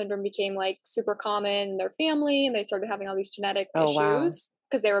Down syndrome became like super common in their family. And they started having all these genetic issues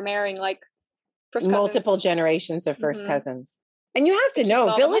because they were marrying like first multiple generations of first cousins. And you have to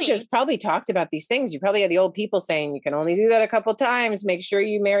know, villages probably talked about these things. You probably had the old people saying, you can only do that a couple times. Make sure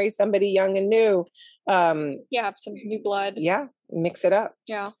you marry somebody young and new. Have some new blood. Yeah. Mix it up.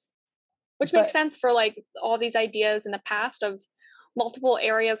 Yeah. Which makes sense for like all these ideas in the past of multiple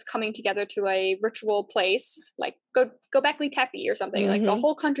areas coming together to a ritual place, like Göbekli Tepe or something, like the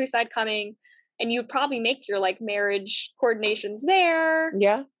whole countryside coming and you'd probably make your like marriage coordinations there.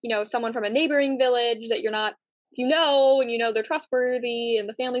 Yeah. Someone from a neighboring village that you're not, and they're trustworthy and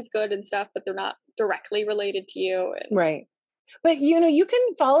the family's good and stuff, but they're not directly related to you. Right. But you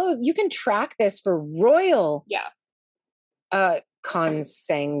can track this for royal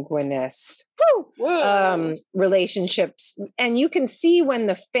consanguineous relationships. And you can see when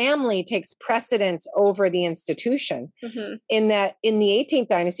the family takes precedence over the institution. Mm-hmm. In the 18th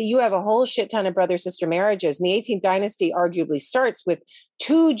dynasty, you have a whole shit ton of brother-sister marriages. And the 18th dynasty arguably starts with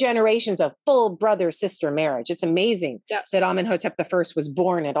 2 generations of full brother-sister marriage. It's amazing that Amenhotep I was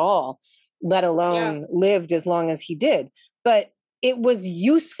born at all, let alone lived as long as he did. But it was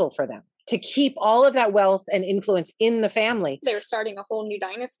useful for them to keep all of that wealth and influence in the family. They were starting a whole new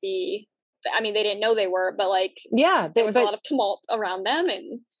dynasty. I mean, they didn't know they were, but there was a lot of tumult around them,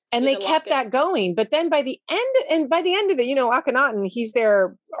 and they kept that going. But then by the end of it, Akhenaten, he's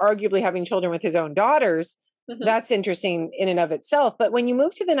there arguably having children with his own daughters. Mm-hmm. That's interesting in and of itself. But when you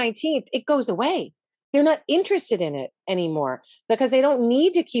move to the 19th, it goes away. They're not interested in it anymore because they don't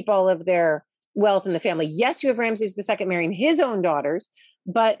need to keep all of their wealth in the family. Yes, you have Ramses II marrying his own daughters,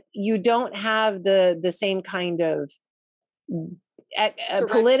 but you don't have the same kind of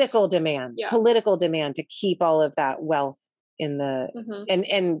political demand to keep all of that wealth in the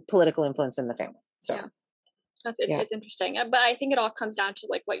and political influence in the family. So it's interesting, but I think it all comes down to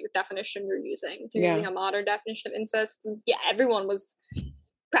like what your definition you're using. If you're using a modern definition of incest, everyone was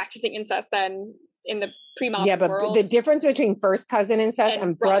practicing incest then in the pre-modern world. But the difference between first cousin incest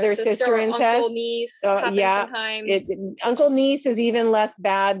and brother sister incest, uncle niece, sometimes. Uncle niece is even less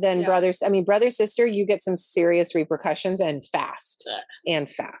bad than brothers. I mean, brother sister, you get some serious repercussions and fast.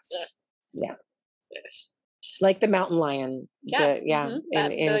 Like the mountain lion.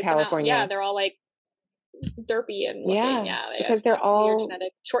 In California. They're all like derpy and looking, because they're all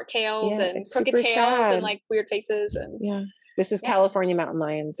genetic short tails and crooked tails sad. And like weird faces and this is California mountain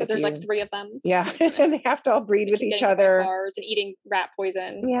lions. Because there's like 3 of them. Yeah, and they have to all breed with each other. Cars and eating rat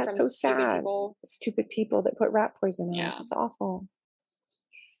poison. Yeah, it's so sad. Stupid people that put rat poison in. Yeah, it's awful.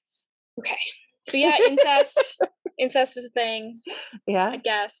 Okay, so incest. Incest is a thing. Yeah, I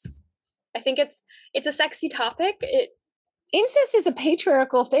guess. I think it's a sexy topic. Incest is a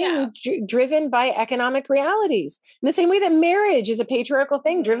patriarchal thing driven by economic realities. In the same way that marriage is a patriarchal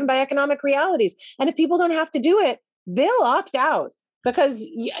thing driven by economic realities. And if people don't have to do it, they'll opt out because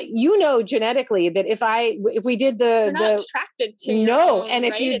genetically that if we did You're not attracted to and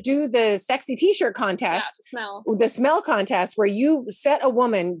if you do the sexy t-shirt contest, the smell contest where you set a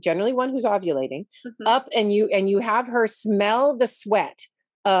woman, generally one who's ovulating, up and you have her smell the sweat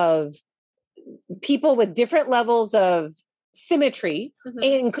of people with different levels of symmetry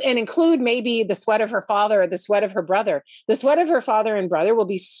and include maybe the sweat of her father or the sweat of her brother. The sweat of her father and brother will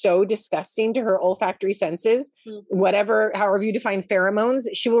be so disgusting to her olfactory senses, however you define pheromones,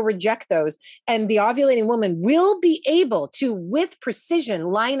 she will reject those. And the ovulating woman will be able to, with precision,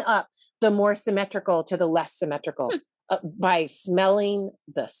 line up the more symmetrical to the less symmetrical by smelling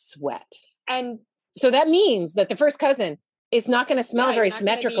the sweat. And so that means that the first cousin is not going to smell very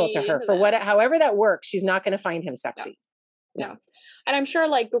symmetrical to her for however that works. She's not going to find him sexy. No. And I'm sure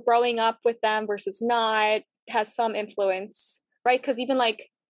like growing up with them versus not has some influence, right? Because even like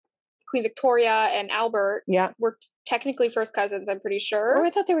Queen Victoria and Albert were technically first cousins, I'm pretty sure. Oh, I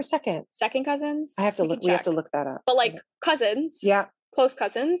thought they were second cousins. We have to look that up. But like cousins, close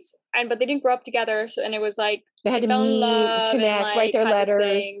cousins, but they didn't grow up together. So, and it was like they had to meet, connect, write their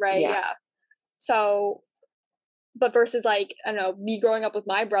letters, right? Yeah. So, but versus like, I don't know, me growing up with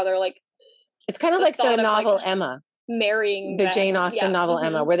my brother, like it's kind of like the novel Emma. Marrying the Jane Austen novel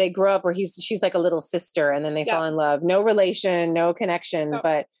Emma, where they grow up where she's like a little sister and then they fall in love, no relation, no connection,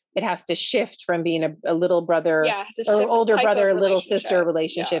 but it has to shift from being a little brother or older brother, little sister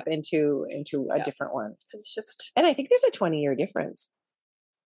relationship into a different one. It's just, and I think there's a 20-year difference.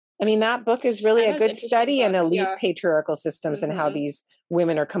 I mean, that book is really a good study in elite patriarchal systems and how these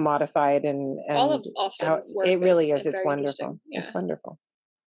women are commodified and all of Austen's work it really is. It's wonderful. It's wonderful.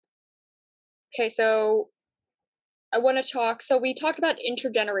 Okay, so I want to talk. So we talked about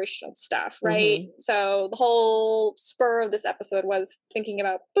intergenerational stuff, right? So the whole spur of this episode was thinking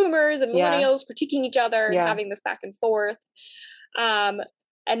about boomers and millennials critiquing each other and having this back and forth. And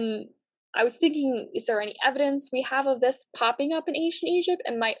I was thinking, is there any evidence we have of this popping up in ancient Egypt?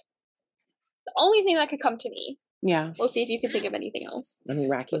 And the only thing that could come to me, we'll see if you can think of anything else. I'm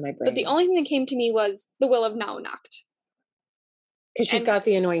racking my brain. But the only thing that came to me was the will of Naunacht. Because she's got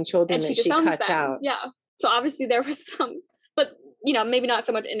the annoying children that she cuts out. Yeah. So obviously there was some, but maybe not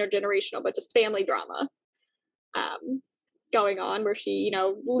so much intergenerational, but just family drama going on where she,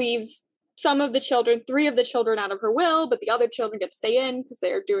 leaves some of the children, 3 of the children out of her will, but the other children get to stay in because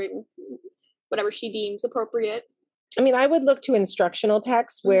they're doing whatever she deems appropriate. I mean, I would look to instructional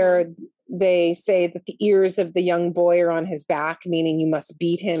texts where they say that the ears of the young boy are on his back, meaning you must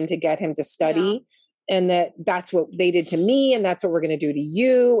beat him to get him to study. And that's what they did to me, and that's what we're going to do to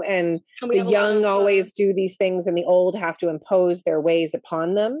you. And the young always do these things, and the old have to impose their ways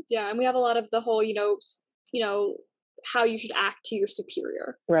upon them. Yeah, and we have a lot of the whole, how you should act to your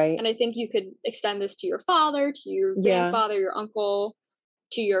superior. Right. And I think you could extend this to your father, to your grandfather, your uncle,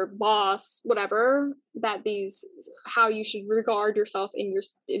 to your boss, whatever, how you should regard yourself to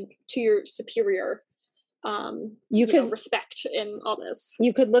your superior. You could respect in all this.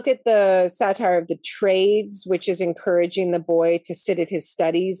 You could look at the satire of the trades, which is encouraging the boy to sit at his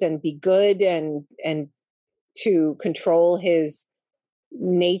studies and be good and to control his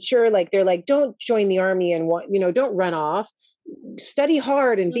nature. Like they're like, don't join the army and don't run off, study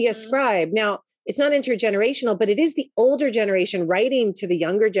hard and be a scribe. Now it's not intergenerational, but it is the older generation writing to the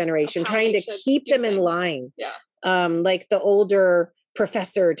younger generation, trying to keep them in line. Yeah. Like the older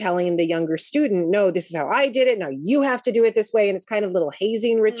professor telling the younger student, no, this is how I did it. Now you have to do it this way. And it's kind of little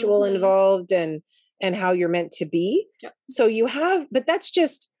hazing ritual involved and how you're meant to be. Yep. So but that's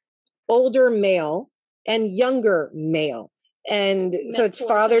just older male and younger male. And so it's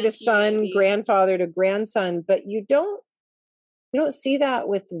father to son, grandfather to grandson, but you don't see that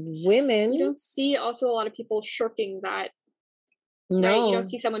with women. You don't see also a lot of people shirking that. No. Right? You don't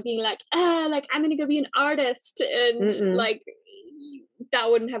see someone being like, I'm going to go be an artist. And like, that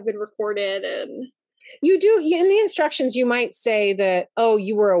wouldn't have been recorded. And you do in the instructions, you might say that,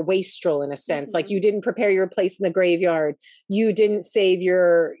 you were a wastrel in a sense, like you didn't prepare your place in the graveyard. You didn't save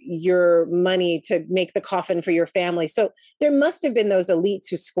your money to make the coffin for your family. So there must have been those elites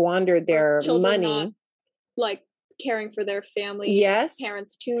who squandered their money. Not, like, caring for their family,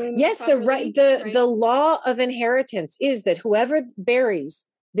 parents' tomb. Yes, the law of inheritance is that whoever buries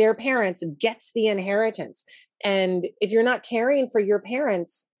their parents gets the inheritance. And if you're not caring for your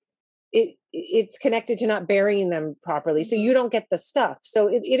parents, it's connected to not burying them properly. So you don't get the stuff. So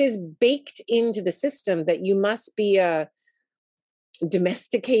it is baked into the system that you must be a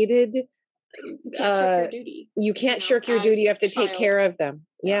domesticated. You can't shirk your duty. You can't shirk your duty. You have to take care of them.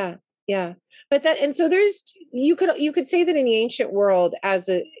 Yeah. But so you could say that in the ancient world, as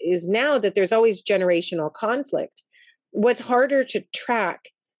it is now, that there's always generational conflict. What's harder to track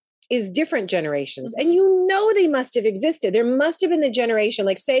is different generations. And they must have existed. There must have been the generation,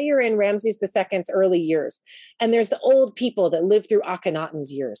 like say you're in Ramses II's early years, and there's the old people that lived through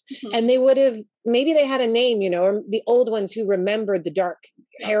Akhenaten's years. And they would have, maybe they had a name, or the old ones who remembered the dark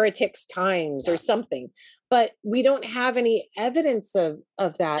heretics times or something. But we don't have any evidence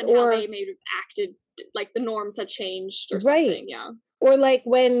of that. And or how they may have acted like the norms had changed or something. Yeah. Or like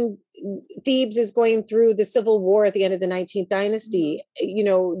when Thebes is going through the civil war at the end of the 19th dynasty,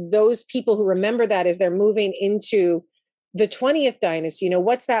 those people who remember that as they're moving into the 20th dynasty,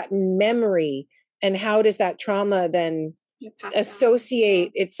 what's that memory and how does that trauma then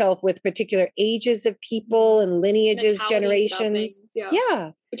associate itself with particular ages of people and lineages, generations? Yeah.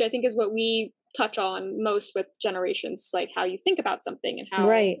 Which I think is what we touch on most with generations, like how you think about something and how.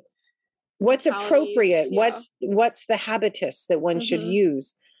 Right. What's appropriate? What's the habitus that one should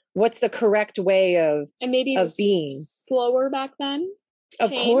use? What's the correct way of being? Slower back then. Of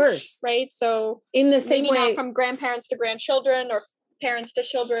course. Right. So in the same way, not from grandparents to grandchildren or parents to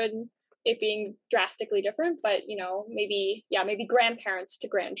children, it being drastically different, but maybe grandparents to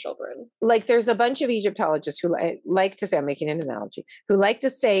grandchildren. Like there's a bunch of Egyptologists who like to say, I'm making an analogy, who like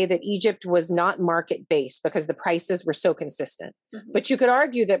to say that Egypt was not market-based because the prices were so consistent. But you could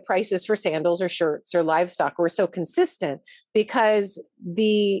argue that prices for sandals or shirts or livestock were so consistent because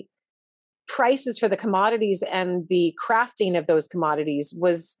the prices for the commodities and the crafting of those commodities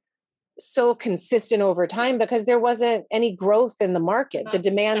was so consistent over time because there wasn't any growth in the market. The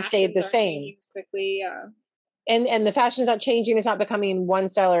demand stayed the same. Quickly, and the fashion's not changing. It's not becoming one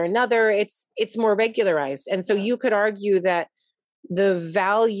style or another. It's more regularized. And so you could argue that the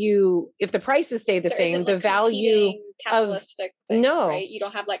value, if the prices stay the same, the value capitalistic things, right? You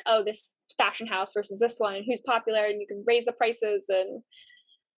don't have like, this fashion house versus this one and who's popular and you can raise the prices. And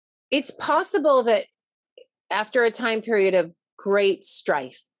it's possible that after a time period of great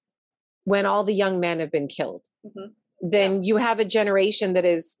strife, when all the young men have been killed, then you have a generation that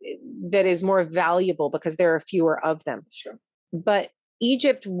is more valuable because there are fewer of them. Sure. But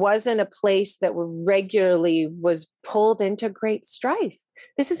Egypt wasn't a place that regularly was pulled into great strife.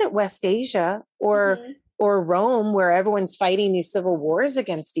 This isn't West Asia or Rome, where everyone's fighting these civil wars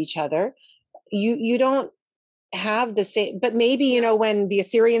against each other. You don't have the same, but maybe, you know, when the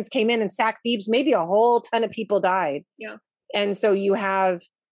Assyrians came in and sacked Thebes, maybe a whole ton of people died. Yeah. And so you have,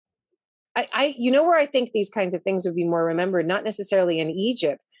 you know, where I think these kinds of things would be more remembered, not necessarily in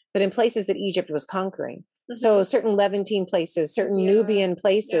Egypt, but in places that Egypt was conquering. So certain Levantine places, certain Nubian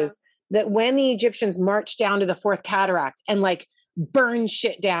places, that when the Egyptians marched down to the Fourth Cataract and like burned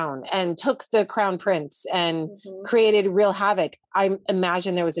shit down and took the crown prince and created real havoc, I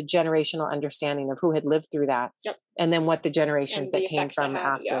imagine there was a generational understanding of who had lived through that. And then what the generations that came from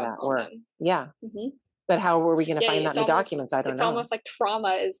after that were. But how were we going to find that in the documents? I don't know. It's almost like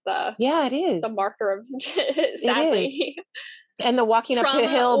trauma is the it is the marker of sadly. And the walking up the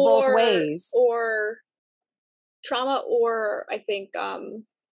hill both ways. Or trauma or I think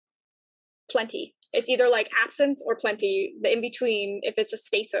plenty. It's either like absence or plenty. The in between, if it's just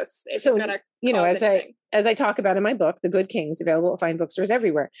stasis, it's gonna, you know, as I talk about in my book, The Good Kings, available at fine bookstores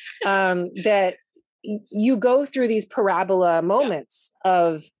everywhere, that you go through these parabola moments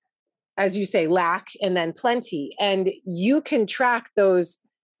of, as you say, lack and then plenty, and you can track those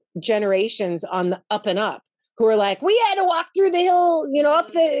generations on the up and up, who are like, we had to walk through the hill, you know,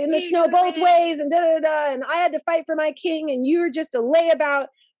 in the snow both ways, and and I had to fight for my king, and you're just a layabout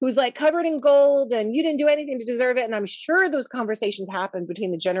who's like covered in gold, and you didn't do anything to deserve it. And I'm sure those conversations happened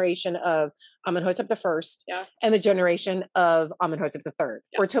between the generation of Amenhotep I and the generation of Amenhotep III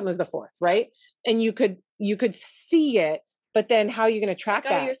or Thutmose IV, right? And you could see it, but then how are you going to track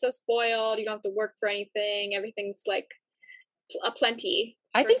that? You're so spoiled. You don't have to work for anything. Everything's like a plenty.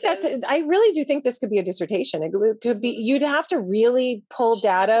 I think I really do think this could be a dissertation. It could be, you'd have to really pull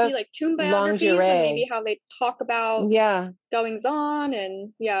data, like tomb biographies, and maybe how they talk about goings on,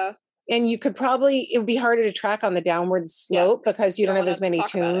 and and you could probably, it would be harder to track on the downward slope because you don't have as many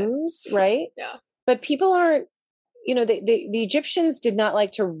tombs, right? But people aren't, you know, the Egyptians did not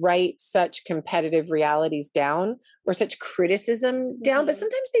like to write such competitive realities down or such criticism down, but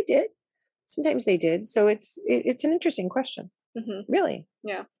sometimes they did. Sometimes they did. So it's an interesting question. Really?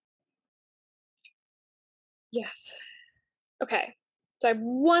 Yeah. Yes. Okay. So I have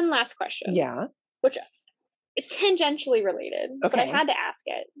one last question. Yeah. Which is tangentially related, but I had to ask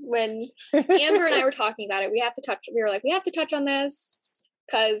it. When Amber and I were talking about it, we have to touch on this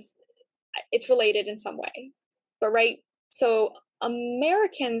because it's related in some way. But so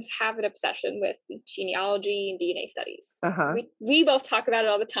Americans have an obsession with genealogy and DNA studies. We both talk about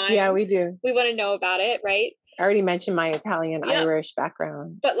it all the time. Yeah, we do. We want to know about it, right? I already mentioned my Italian-Irish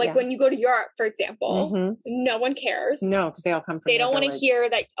background. But when you go to Europe, for example, no one cares. No, because they all come from They don't want to hear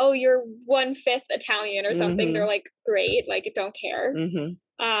that, oh, you're 1/5 Italian or something. They're like, great, like, don't care.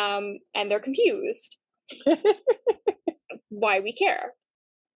 And they're confused. Why we care.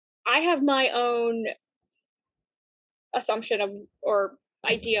 I have my own assumption of or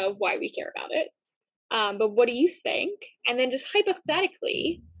idea of why we care about it. But what do you think? And then just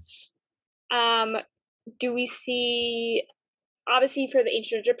hypothetically, do we see, obviously for the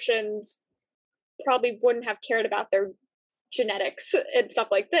ancient Egyptians, probably wouldn't have cared about their genetics and stuff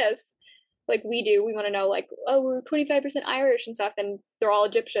like this, like we do. We want to know, like, oh, we're 25% Irish and stuff, and they're all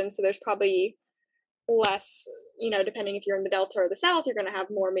Egyptian, so there's probably less, you know, depending if you're in the Delta or the South, you're going to have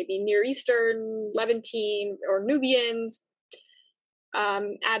more maybe Near Eastern, Levantine, or Nubians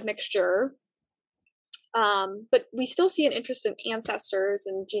admixture. But we still see an interest in ancestors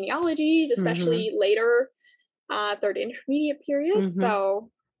and genealogies, especially later third intermediate period. So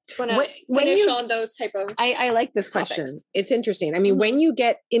just want to finish on those type of I like this topics. question. It's interesting. I mean, when you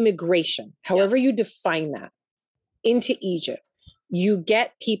get immigration, however you define that, into Egypt, you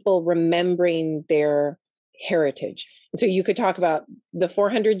get people remembering their heritage. And so you could talk about the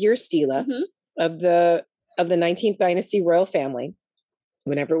 400-year stela of the 19th dynasty royal family.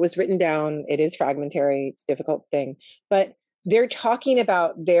 Whenever it was written down, it is fragmentary. It's a difficult thing, but they're talking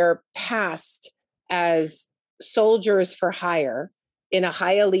about their past as soldiers for hire in a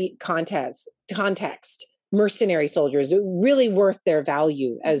high elite context, mercenary soldiers, really worth their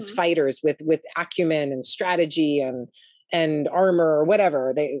value as fighters with acumen and strategy and armor or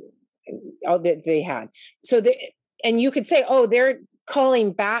whatever they had. So and you could say, oh, they're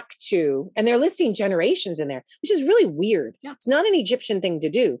calling back to, and they're listing generations in there, which is really weird. It's not an Egyptian thing to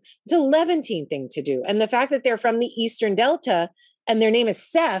do. It's a Levantine thing to do. And the fact that they're from the Eastern Delta and their name is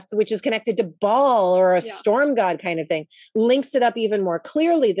Seth, which is connected to Baal or a storm god kind of thing, links it up even more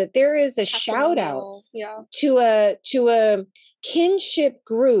clearly that there is a shout out to a kinship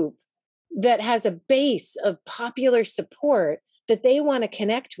group that has a base of popular support that they want to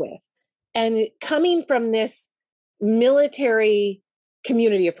connect with. And coming from this military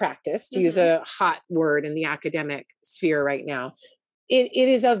community of practice, to use a hot word in the academic sphere right now, it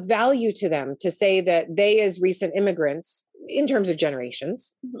is of value to them to say that they, as recent immigrants, in terms of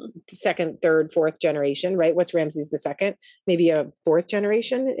generations, second, third, fourth generation, right? What's Ramses the second? Maybe a fourth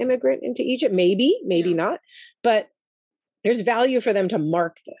generation immigrant into Egypt, maybe not. But there's value for them to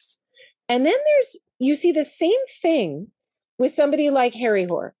mark this. And then you see the same thing with somebody like Harry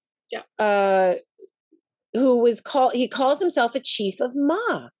Hoare, who he calls himself a chief of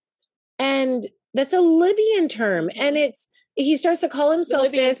Ma. And that's a Libyan term. And he starts to call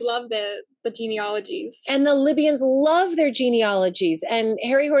himself the Libyans love the genealogies. And the Libyans love their genealogies. And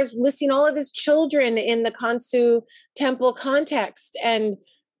Harry Hoare's listing all of his children in the Khonsu temple context. And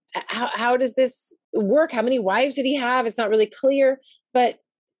how does this work? How many wives did he have? It's not really clear. But,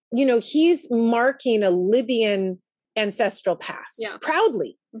 he's marking a Libyan ancestral past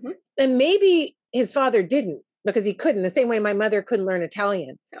proudly. And maybe his father didn't, because he couldn't, the same way my mother couldn't learn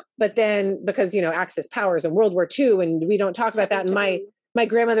Italian. But then because, Axis powers and World War II, and we don't talk about that. And my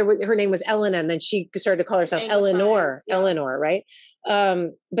grandmother, her name was Elena, and then she started to call herself Eleanor, right?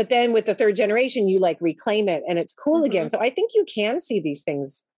 But then with the third generation, you reclaim it and it's cool again. So I think you can see these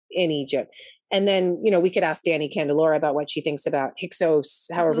things in Egypt. And then, we could ask Danny Candelora about what she thinks about Hyksos,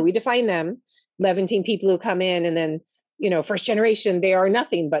 however we define them, Levantine people who come in, and then, first generation, they are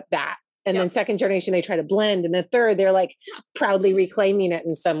nothing but that. And then second generation, they try to blend. And the third, they're proudly reclaiming it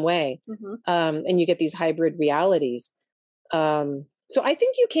in some way. And you get these hybrid realities. So I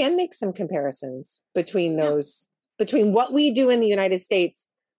think you can make some comparisons between those, between what we do in the United States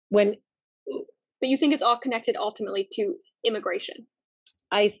But you think it's all connected ultimately to immigration?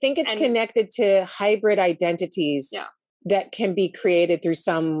 I think it's connected to hybrid identities that can be created through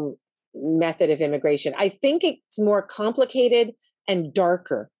some method of immigration. I think it's more complicated and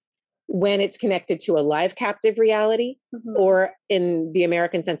darker when it's connected to a live captive reality, or in the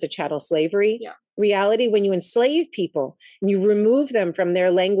American sense of chattel slavery reality. When you enslave people and you remove them from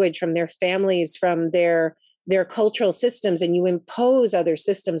their language, from their families, from their cultural systems, and you impose other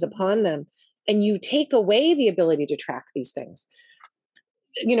systems upon them, and you take away the ability to track these things.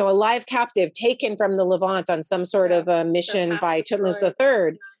 A live captive taken from the Levant on some sort of a mission by Tutmosis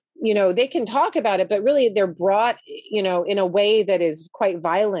III, they can talk about it, but really they're brought, in a way that is quite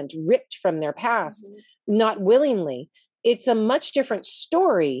violent, ripped from their past, not willingly. It's a much different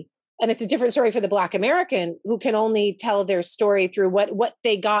story. And it's a different story for the Black American, who can only tell their story through what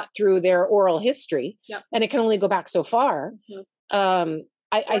they got through their oral history. And it can only go back so far.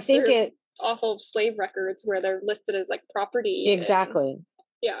 I think it awful slave records where they're listed as property. Exactly.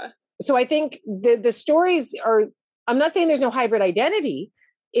 And, so I think the stories are, I'm not saying there's no hybrid identity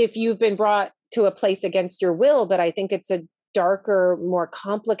if you've been brought to a place against your will, but I think it's a darker, more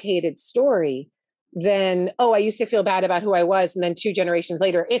complicated story than, I used to feel bad about who I was, and then 2 generations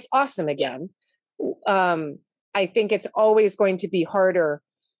later, it's awesome again. I think it's always going to be harder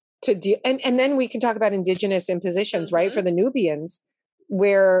to deal. And then we can talk about indigenous impositions, right? For the Nubians,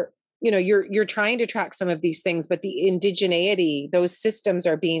 where, you're trying to track some of these things, but the indigeneity, those systems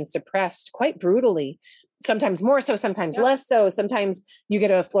are being suppressed quite brutally. Sometimes more so, sometimes less so. Sometimes you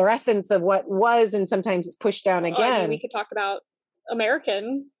get a fluorescence of what was, and sometimes it's pushed down again. We could talk about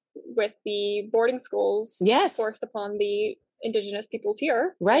American with the boarding schools forced upon the indigenous peoples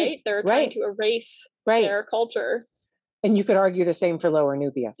here. Right? They're trying to erase their culture. And you could argue the same for Lower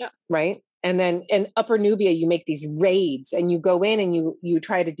Nubia. Right? And then in Upper Nubia, you make these raids, and you go in and you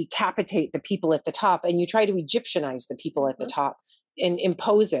try to decapitate the people at the top, and you try to Egyptianize the people at the top and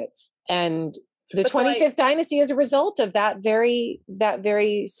impose it. And the 25th dynasty is a result of that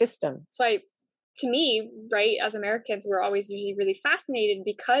very system. So to me, right, as Americans, we're always usually really fascinated,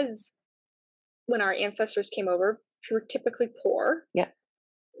 because when our ancestors came over, who were typically poor,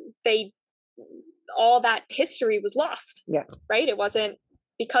 all that history was lost. Right? It wasn't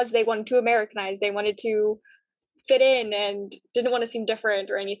because they wanted to Americanize, they wanted to fit in and didn't want to seem different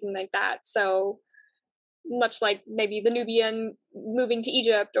or anything like that. So much like maybe the Nubian moving to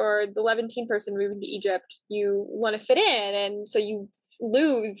Egypt, or the Levantine person moving to Egypt, you want to fit in, and so you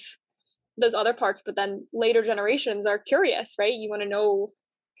lose those other parts. But then later generations are curious, right? You want to know.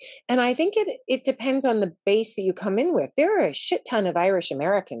 And I think it depends on the base that you come in with. There are a shit ton of Irish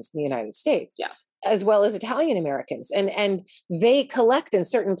Americans in the United States, as well as Italian Americans, and they collect in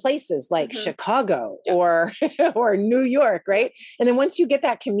certain places like Chicago or New York, right? And then once you get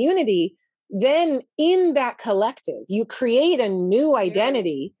that community, then in that collective, you create a new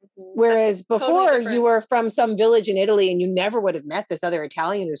identity. Whereas before, totally you were from some village in Italy and you never would have met this other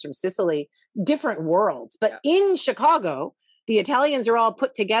Italian who's from Sicily, different worlds. But in Chicago, the Italians are all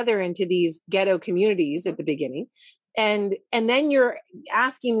put together into these ghetto communities at the beginning. and then you're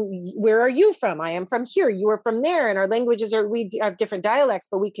asking, where are you from? I am from here, you are from there, and our languages are, we have different dialects,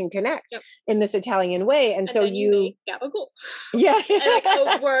 but we can connect in this Italian way. And so you gabagool. Yeah. And like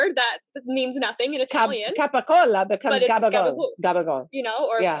a word that means nothing in Italian. Capicola becomes gabagool. Gabagool. You know,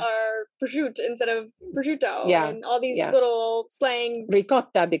 or prosciutto instead of prosciutto. Yeah. And all these little slangs.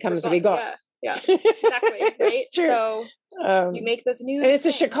 Ricotta becomes ricotta. Yeah, exactly. Right. It's true. So you make this new. And it's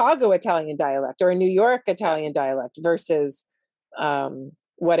a Chicago Italian dialect or a New York Italian dialect versus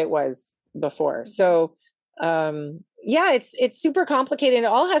what it was before. So it's super complicated. It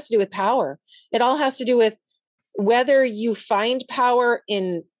all has to do with power. It all has to do with whether you find power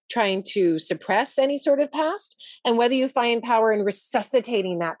in trying to suppress any sort of past, and whether you find power in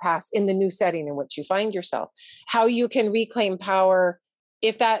resuscitating that past in the new setting in which you find yourself. How you can reclaim power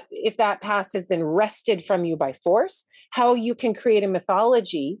if that past has been wrested from you by force, how you can create a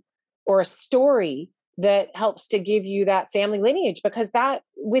mythology or a story that helps to give you that family lineage, because that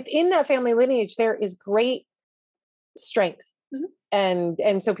within that family lineage, there is great strength.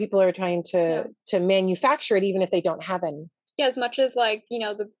 And so people are trying to manufacture it, even if they don't have any. Yeah. As much as like,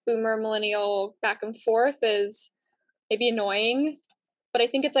 the boomer millennial back and forth is maybe annoying, but I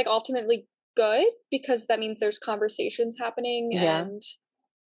think it's like ultimately good, because that means there's conversations happening and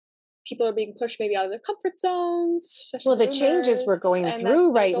people are being pushed maybe out of their comfort zones. Well, the changes we're going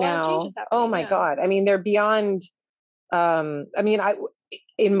through right now. Oh my God. I mean, they're beyond, in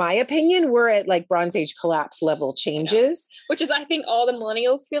my opinion, we're at like Bronze Age collapse level changes. Which is, I think all the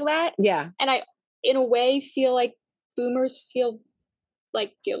millennials feel that. Yeah. And I, in a way, feel like boomers feel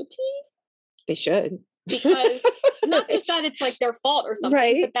like guilty. They should. Because not just that it's like their fault or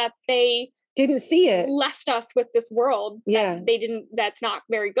something, but that they didn't see it, left us with this world that's not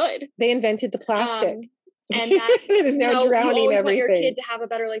very good. They invented the plastic, and that it is now drowning you always everything. Want your kid to have a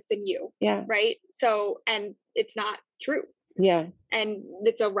better life than you, right? So, and it's not true, and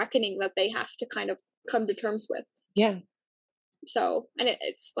it's a reckoning that they have to kind of come to terms with. So, and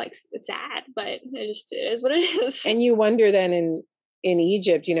it's like, it's sad, but it is what it is. And you wonder then in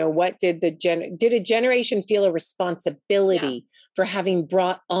Egypt, what did did a generation feel a responsibility for having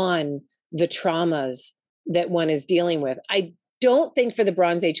brought on the traumas that one is dealing with? I don't think for the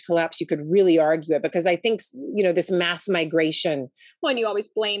Bronze Age collapse you could really argue it, because I think this mass migration. Well, and you always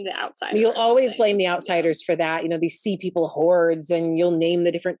blame the outsiders. You'll always blame the outsiders for that. These sea people hordes, and you'll name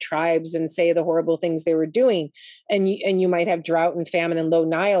the different tribes and say the horrible things they were doing, and you might have drought and famine and low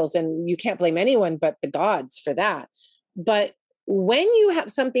Niles, and you can't blame anyone but the gods for that. But when you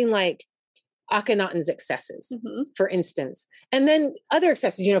have something like Akhenaten's excesses, for instance, and then other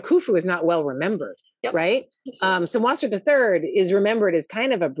excesses, Khufu is not well remembered, right? Senwosret III is remembered as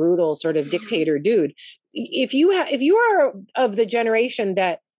kind of a brutal sort of dictator dude. If you are of the generation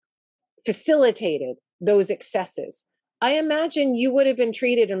that facilitated those excesses, I imagine you would have been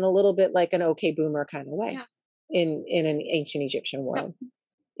treated in a little bit like an okay boomer kind of way in an ancient Egyptian world.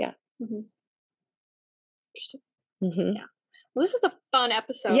 Interesting. Yeah. Well, this is a fun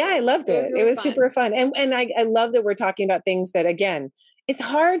episode. Yeah, I loved it. It was super fun. And I love that we're talking about things that, again, it's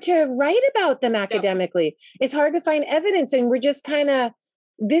hard to write about them academically. It's hard to find evidence. And we're just kind of,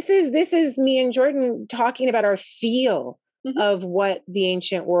 this is me and Jordan talking about our feel of what the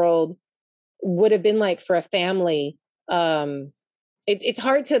ancient world would have been like for a family. It's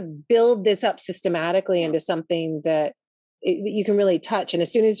hard to build this up systematically into something that you can really touch, and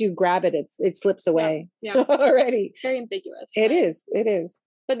as soon as you grab it, it slips away already. It's very ambiguous. It is,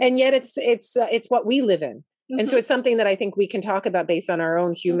 but and yet it's what we live in, and so it's something that I think we can talk about based on our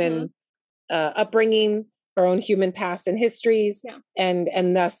own human upbringing, our own human past and histories,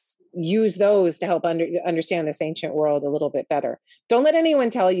 and thus use those to help understand this ancient world a little bit better. Don't let anyone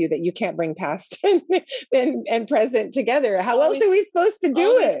tell you that you can't bring past and present together. How else are we supposed to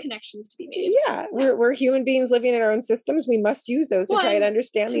do it? Connections to be made. Yeah, we're human beings living in our own systems. We must use those to try to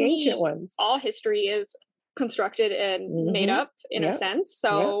understand the ancient ones. All history is constructed and made up in a sense.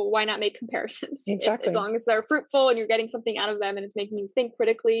 So why not make comparisons? Exactly. As long as they're fruitful and you're getting something out of them and it's making you think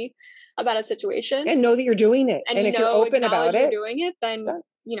critically about a situation. And know that you're doing it. And if you're open about it, you're doing it, then,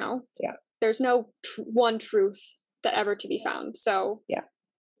 there's no one truth that ever to be found. So,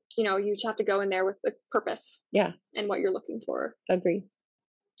 you just have to go in there with the purpose. And what you're looking for. Agree.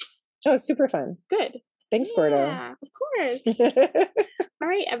 That was super fun. Good. Thanks, Gordo. Yeah, of course. All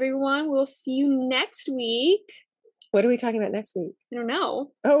right, everyone. We'll see you next week. What are we talking about next week? I don't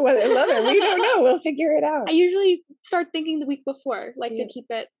know. Oh, well, I love it. We don't know. We'll figure it out. I usually start thinking the week before, to keep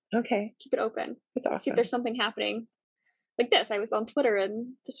it open. That's awesome. See if there's something happening like this. I was on Twitter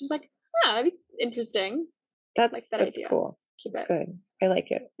and just was like, that'd be interesting. That's idea. Cool. That's good. I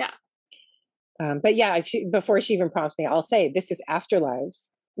like it. Yeah. But yeah, before she even prompts me, I'll say, this is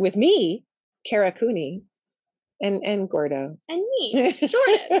Afterlives with me, Kara Cooney, and Gordo. And me,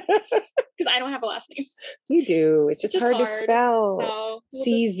 Jordan. Because I don't have a last name. You do. It's just hard to spell. So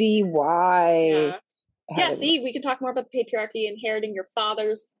CZY. Yeah, see, we can talk more about the patriarchy, inheriting your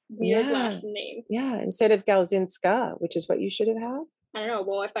father's weird last name. Yeah, instead of Galzinska, which is what you should have had. I don't know.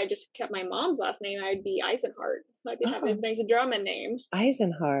 Well, if I just kept my mom's last name, I'd be Eisenhart. I'd have a nice German name.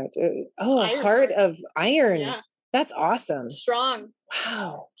 Eisenhart. Oh, a heart of iron. Yeah. That's awesome. Strong.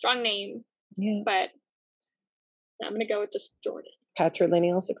 Wow. Strong name. Yeah. But I'm going to go with just Jordan.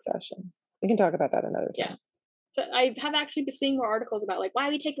 Patrilineal succession. We can talk about that another time. Yeah. So I have actually been seeing more articles about like why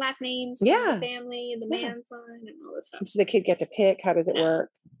we take last names from the family and the man sign and all this stuff. Does the kid get to pick? How does it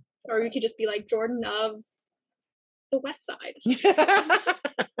work? Or you could just be like Jordan of the West Side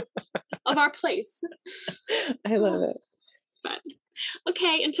of our place. I love it. But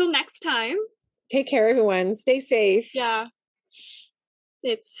okay, until next time. Take care, everyone. Stay safe. Yeah.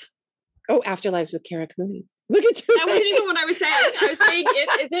 Afterlives with Kara Cooney. Look at you. That wasn't even what I was saying. I was saying,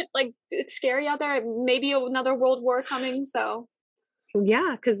 is it like it's scary out there? Maybe another world war coming. So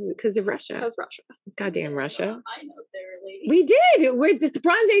yeah, because of Russia. Because Russia. Goddamn Russia. I know there, lady. We did. It's the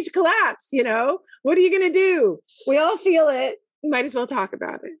Bronze Age collapse. What are you gonna do? We all feel it. Might as well talk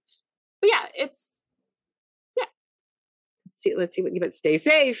about it. But yeah, Let's see what you. But stay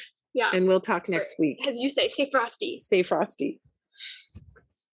safe. Yeah. And we'll talk next week. As you say, stay frosty. Stay frosty.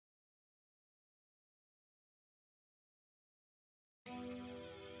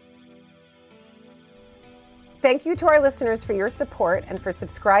 Thank you to our listeners for your support and for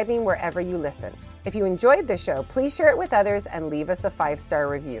subscribing wherever you listen. If you enjoyed the show, please share it with others and leave us a 5-star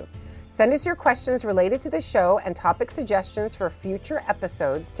review. Send us your questions related to the show and topic suggestions for future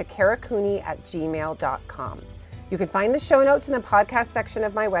episodes to karacooney@gmail.com. You can find the show notes in the podcast section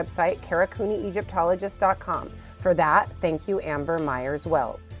of my website, karacooneyegyptologist.com. For that, thank you, Amber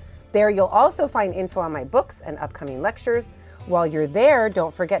Myers-Wells. There you'll also find info on my books and upcoming lectures. While you're there,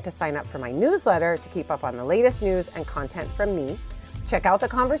 don't forget to sign up for my newsletter to keep up on the latest news and content from me. Check out the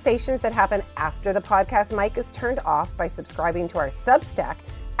conversations that happen after the podcast mic is turned off by subscribing to our Substack,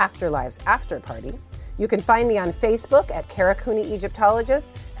 Afterlives After Party. You can find me on Facebook at Kara Cooney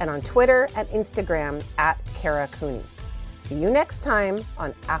Egyptologist and on Twitter and Instagram at Kara Cooney. See you next time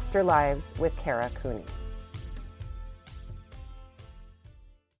on Afterlives with Kara Cooney.